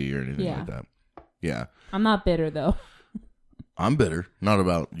degree or anything like that. Yeah. I'm not bitter though. I'm bitter. Not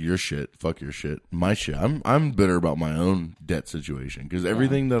about your shit. Fuck your shit. My shit. I'm bitter about my own debt situation because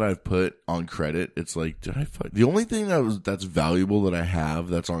everything that I've put on credit, it's like, did I fuck? The only thing that's valuable that I have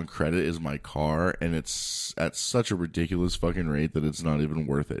that's on credit is my car, and it's at such a ridiculous fucking rate that it's not even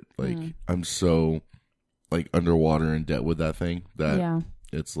worth it. Like I'm so like underwater in debt with that thing that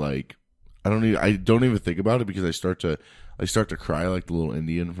it's like I don't even think about it because I start to cry like the little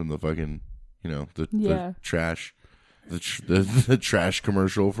Indian from the fucking the trash. The trash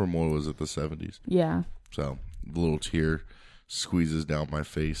commercial from what was it, the 70s? Yeah. So the little tear squeezes down my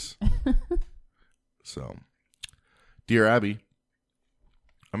face. So, dear Abby,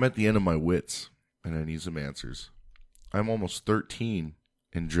 I'm at the end of my wits and I need some answers. I'm almost 13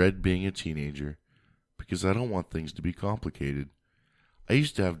 and dread being a teenager because I don't want things to be complicated. I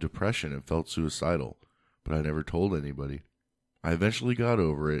used to have depression and felt suicidal, but I never told anybody. I eventually got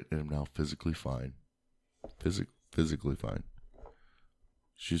over it and am now physically fine. Physically fine.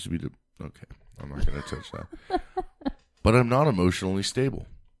 She used to be okay, I'm not going to touch that. But I'm not emotionally stable.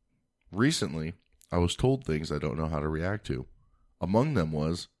 Recently, I was told things I don't know how to react to. Among them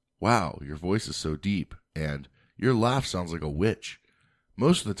was, wow, your voice is so deep, and your laugh sounds like a witch.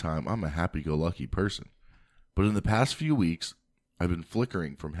 Most of the time, I'm a happy-go-lucky person. But in the past few weeks, I've been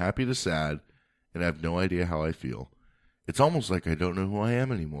flickering from happy to sad, and I have no idea how I feel. It's almost like I don't know who I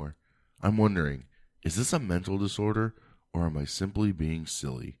am anymore. I'm wondering, is this a mental disorder, or am I simply being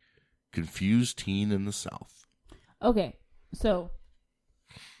silly? Confused teen in the South. Okay, so,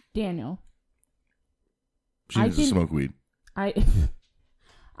 Daniel. She needs to smoke weed. I'm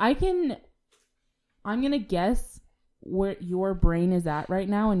going to guess where your brain is at right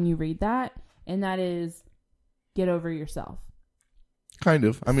now when you read that, and that is, get over yourself. Kind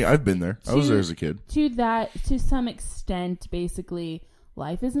of. I mean, I've been there. I was there as a kid. To some extent, basically,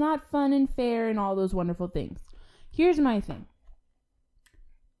 life is not fun and fair and all those wonderful things. Here's my thing.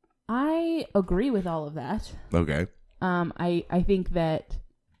 I agree with all of that. Okay. I think that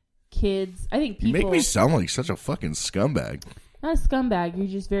kids, people... You make me sound like such a fucking scumbag. Not a scumbag, you're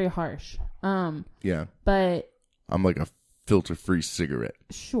just very harsh. Yeah. But... I'm like a filter-free cigarette.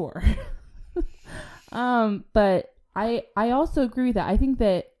 Sure. But I also agree with that. I think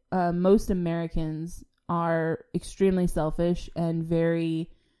that most Americans are extremely selfish and very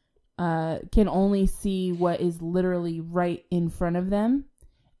can only see what is literally right in front of them,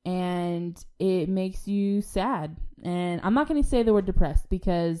 and it makes you sad. And I'm not going to say the word depressed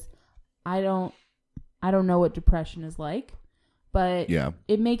because I don't know what depression is like, but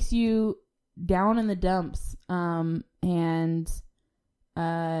it makes you down in the dumps.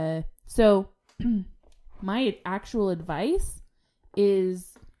 So my actual advice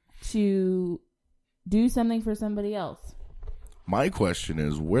is to do something for somebody else. My question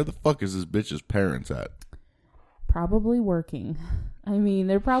is, where the fuck is this bitch's parents at? Probably working. I mean,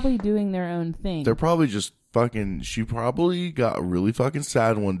 they're probably doing their own thing. They're probably just fucking... She probably got really fucking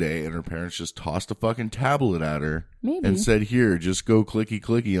sad one day and her parents just tossed a fucking tablet at her. Maybe. And said, here, just go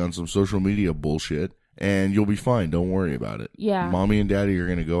clicky on some social media bullshit and you'll be fine. Don't worry about it. Yeah. Mommy and daddy are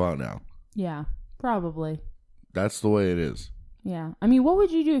going to go out now. Yeah, probably. That's the way it is. Yeah. I mean, what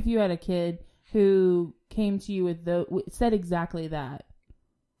would you do if you had a kid who came to you with said exactly that?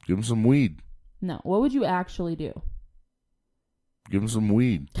 Give him some weed. No. What would you actually do? Give him some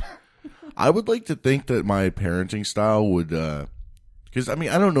weed. I would like to think that my parenting style would, because I mean,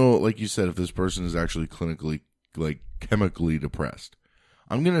 I don't know, like you said, if this person is actually clinically, like, chemically depressed.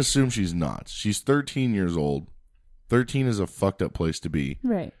 I'm going to assume she's not. She's 13 years old. 13 is a fucked up place to be.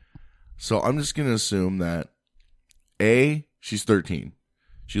 Right. So I'm just going to assume that, A, she's 13.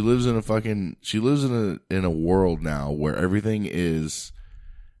 She lives in a world now where everything is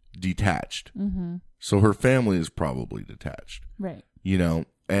detached. Mm-hmm. So her family is probably detached. Right. You know,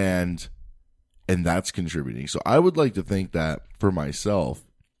 and that's contributing. So I would like to think that for myself,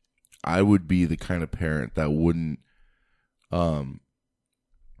 I would be the kind of parent that wouldn't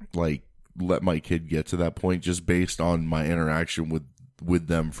like let my kid get to that point just based on my interaction with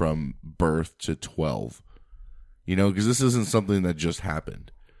them from birth to 12. You know, because this isn't something that just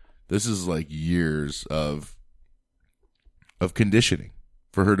happened. This is like years of conditioning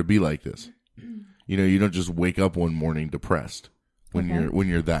for her to be like this. You know, you don't just wake up one morning depressed when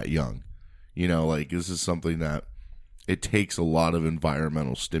you're that young. You know, like this is something that it takes a lot of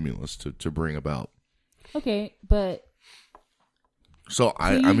environmental stimulus to bring about. Okay, but so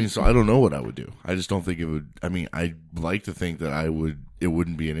I don't know what I would do. I just don't think it would. I mean, I'd like to think that it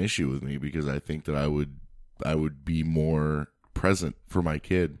wouldn't be an issue with me because I think that I would be more present for my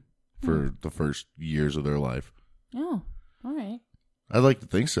kid for the first years of their life. Oh, all right. I'd like to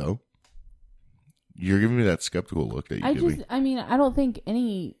think so. You're giving me that skeptical look that you give me. I mean, I don't think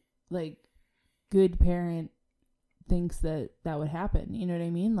any, like, good parent thinks that would happen. You know what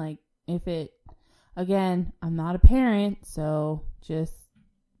I mean? Like, if it, again, I'm not a parent, so just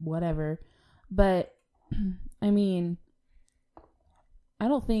whatever. But, I mean, I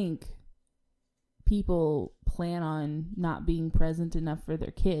don't think people plan on not being present enough for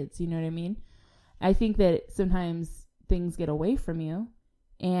their kids. You know what I mean? I think that sometimes things get away from you.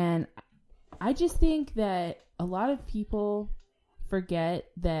 And I just think that a lot of people forget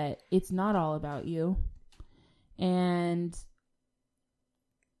that it's not all about you. And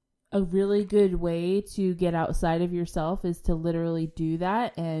a really good way to get outside of yourself is to literally do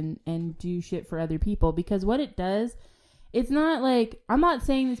that and do shit for other people. Because what it does, it's not like, I'm not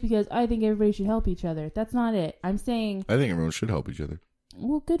saying this because I think everybody should help each other. That's not it. I'm saying, I think everyone should help each other.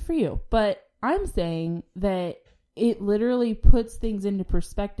 Well, good for you. But I'm saying that it literally puts things into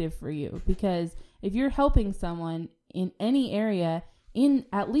perspective for you, because if you're helping someone in any area,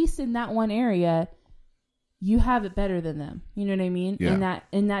 at least in that one area, you have it better than them. You know what I mean? Yeah.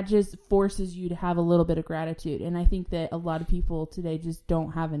 And that just forces you to have a little bit of gratitude. And I think that a lot of people today just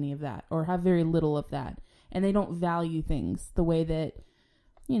don't have any of that, or have very little of that. And they don't value things the way that,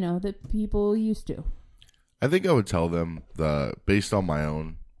 you know, that people used to. I think I would tell them, based on my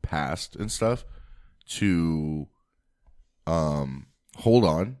own past and stuff, to hold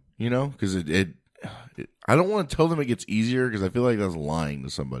on, you know, because I don't want to tell them it gets easier, because I feel like that's lying to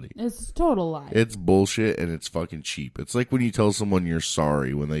somebody. It's a total lie. It's bullshit, and it's fucking cheap. It's like when you tell someone you're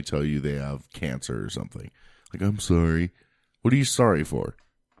sorry when they tell you they have cancer or something. Like, I'm sorry. What are you sorry for?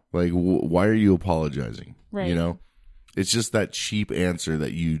 Like, why are you apologizing? Right. You know? It's just that cheap answer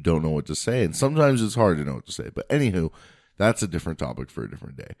that you don't know what to say. And sometimes it's hard to know what to say. But anywho, that's a different topic for a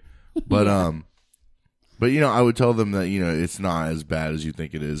different day. But, but, you know, I would tell them that, you know, it's not as bad as you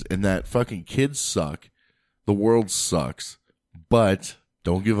think it is, and that fucking kids suck. The world sucks, but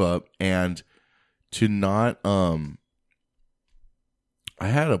don't give up. And to not, I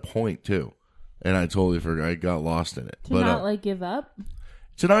had a point too, and I totally forgot. I got lost in it. To not like give up?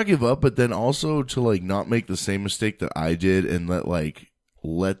 To not give up, but then also to like not make the same mistake that I did and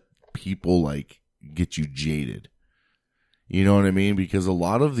let people like get you jaded. You know what I mean? Because a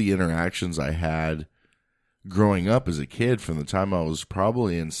lot of the interactions I had growing up as a kid, from the time I was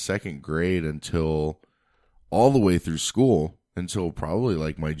probably in second grade until all the way through school, until probably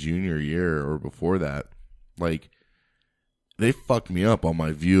like my junior year or before that, like they fucked me up on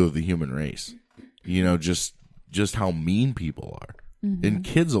my view of the human race. You know, just how mean people are. Mm-hmm. And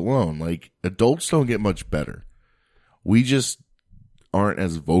kids alone, like adults don't get much better. We just aren't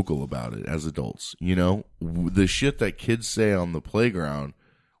as vocal about it as adults. You know, the shit that kids say on the playground,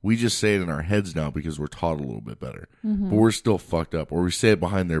 we just say it in our heads now because we're taught a little bit better. Mm-hmm. But we're still fucked up. Or we say it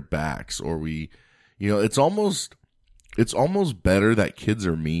behind their backs, or we, you know, it's almost better that kids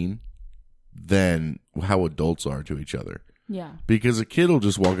are mean than how adults are to each other. Yeah. Because a kid will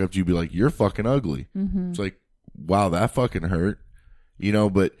just walk up to you and be like, "You're fucking ugly." Mm-hmm. It's like, wow, that fucking hurt. You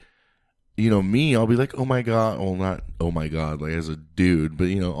know, but, you know, me, I'll be like, "Oh my God." Well, not, "Oh my God," like as a dude, but,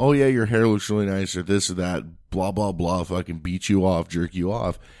 you know, "Oh yeah, your hair looks really nice," or this or that, blah, blah, blah, fucking beat you off, jerk you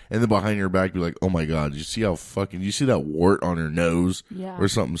off. And then behind your back, be like, "Oh my God, did you see that wart on her nose?" Yeah. Or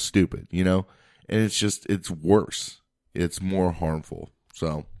something stupid, you know? And it's worse. it's more harmful.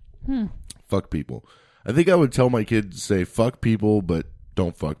 So, fuck people. I think I would tell my kid to say fuck people, but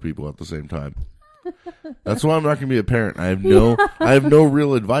don't fuck people at the same time. That's why I'm not going to be a parent. I have no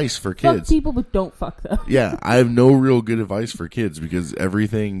real advice for kids. Fuck people, but don't fuck them. Yeah, I have no real good advice for kids because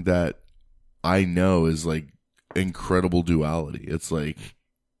everything that I know is like incredible duality. It's like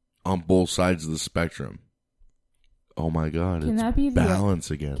on both sides of the spectrum. Oh my God, Can it's that be balance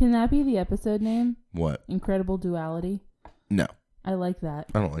again. Can that be the episode name? What? Incredible Duality? No. I like that.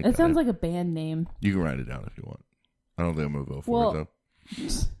 I don't like that. It sounds like a band name. You can write it down if you want. I don't think I'm going to vote for it,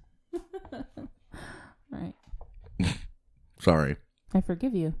 though. Right. Sorry. I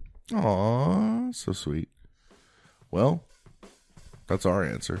forgive you. Aw, so sweet. Well, that's our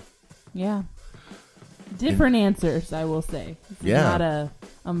answer. Yeah. Different answers, I will say. This is not a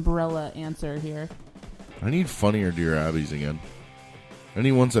umbrella answer here. I need funnier Dear Abbeys again.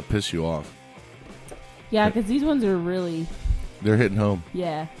 Any ones that piss you off. Yeah, because these ones are really... They're hitting home.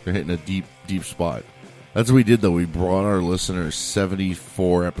 Yeah. They're hitting a deep, deep spot. That's what we did, though. We brought our listeners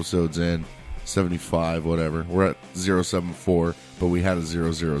 74 episodes in. 75, whatever. We're at 074, but we had a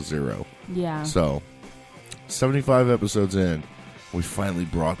 000. Yeah. So, 75 episodes in, we finally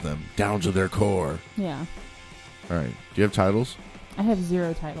brought them down to their core. Yeah. All right. Do you have titles? I have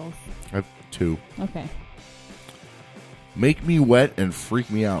 0 titles. I have 2. Okay. Make Me Wet and Freak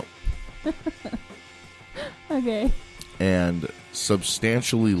Me Out. Okay. And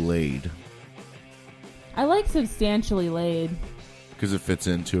Substantially Laid. I like Substantially Laid. Because it fits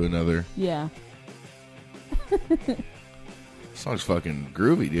into another. Yeah. Song's fucking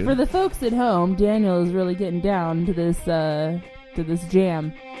groovy, dude. For the folks at home, Daniel is really getting down to this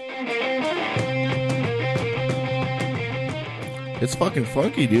jam. It's fucking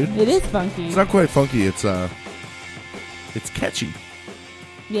funky, dude. It is funky. It's not quite funky. It's catchy.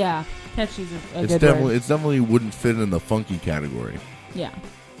 Yeah, catchy's a It's good definitely word. It's definitely wouldn't fit in the funky category. Yeah.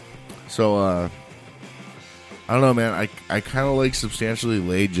 So I don't know, man. I kind of like Substantially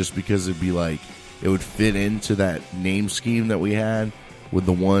Laid just because it'd be like it would fit into that name scheme that we had with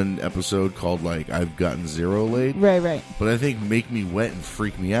the one episode called like I've Gotten 0 Laid. Right. But I think Make Me Wet and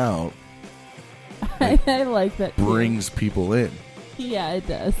Freak Me Out. I like that too. Brings people in. Yeah, it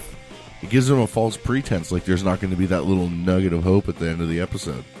does. It gives them a false pretense, like there's not going to be that little nugget of hope at the end of the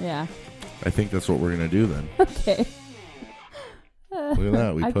episode. Yeah. I think that's what we're going to do then. Okay. Look at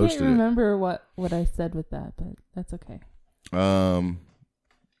that, we posted it. I can't remember what I said with that, but that's okay.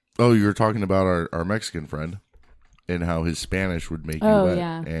 Oh, you were talking about our Mexican friend and how his Spanish would make you wet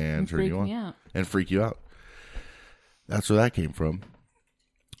and turn you on and freak you out. That's where that came from.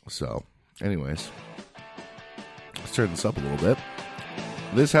 So, anyways, let's turn this up a little bit.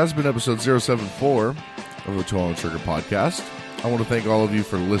 This has been episode 074 of the Toe on the Trigger podcast. I want to thank all of you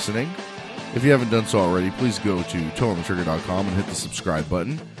for listening. If you haven't done so already, please go to toeonthetrigger.com and hit the subscribe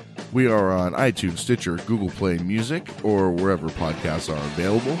button. We are on iTunes, Stitcher, Google Play Music, or wherever podcasts are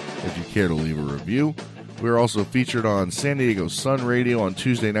available. If you care to leave a review, we are also featured on San Diego Sun Radio on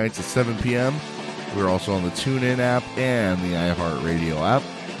Tuesday nights at 7 p.m. We're also on the TuneIn app and the iHeartRadio app.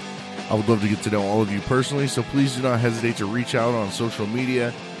 I would love to get to know all of you personally, so please do not hesitate to reach out on social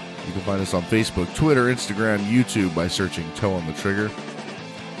media. You can find us on Facebook, Twitter, Instagram, YouTube by searching Toe on the Trigger.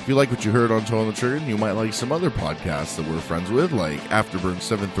 If you like what you heard on Toe on the Trigger, you might like some other podcasts that we're friends with, like Afterburn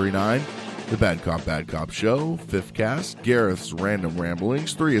 739, The Bad Cop Show, Fifth Cast, Gareth's Random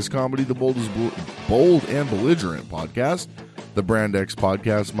Ramblings, 3 is Comedy, The Bold and Belligerent Podcast, The Brand X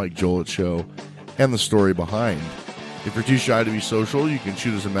Podcast, Mike Jolett Show, and The Story Behind. If you're too shy to be social, you can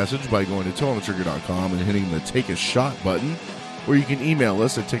shoot us a message by going to toeonthetrigger.com and hitting the Take a Shot button, or you can email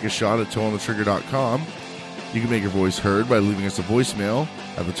us at takeashot@toeonthetrigger.com. You can make your voice heard by leaving us a voicemail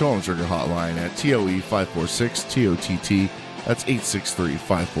at the Toe on the Trigger hotline at TOE546-TOTT. That's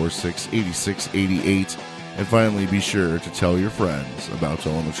 863-546-8688. And finally, be sure to tell your friends about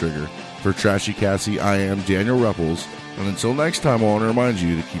Toe on the Trigger. For Trashy Cassie, I am Daniel Rupples. And until next time, I want to remind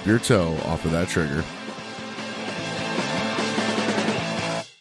you to keep your toe off of that trigger.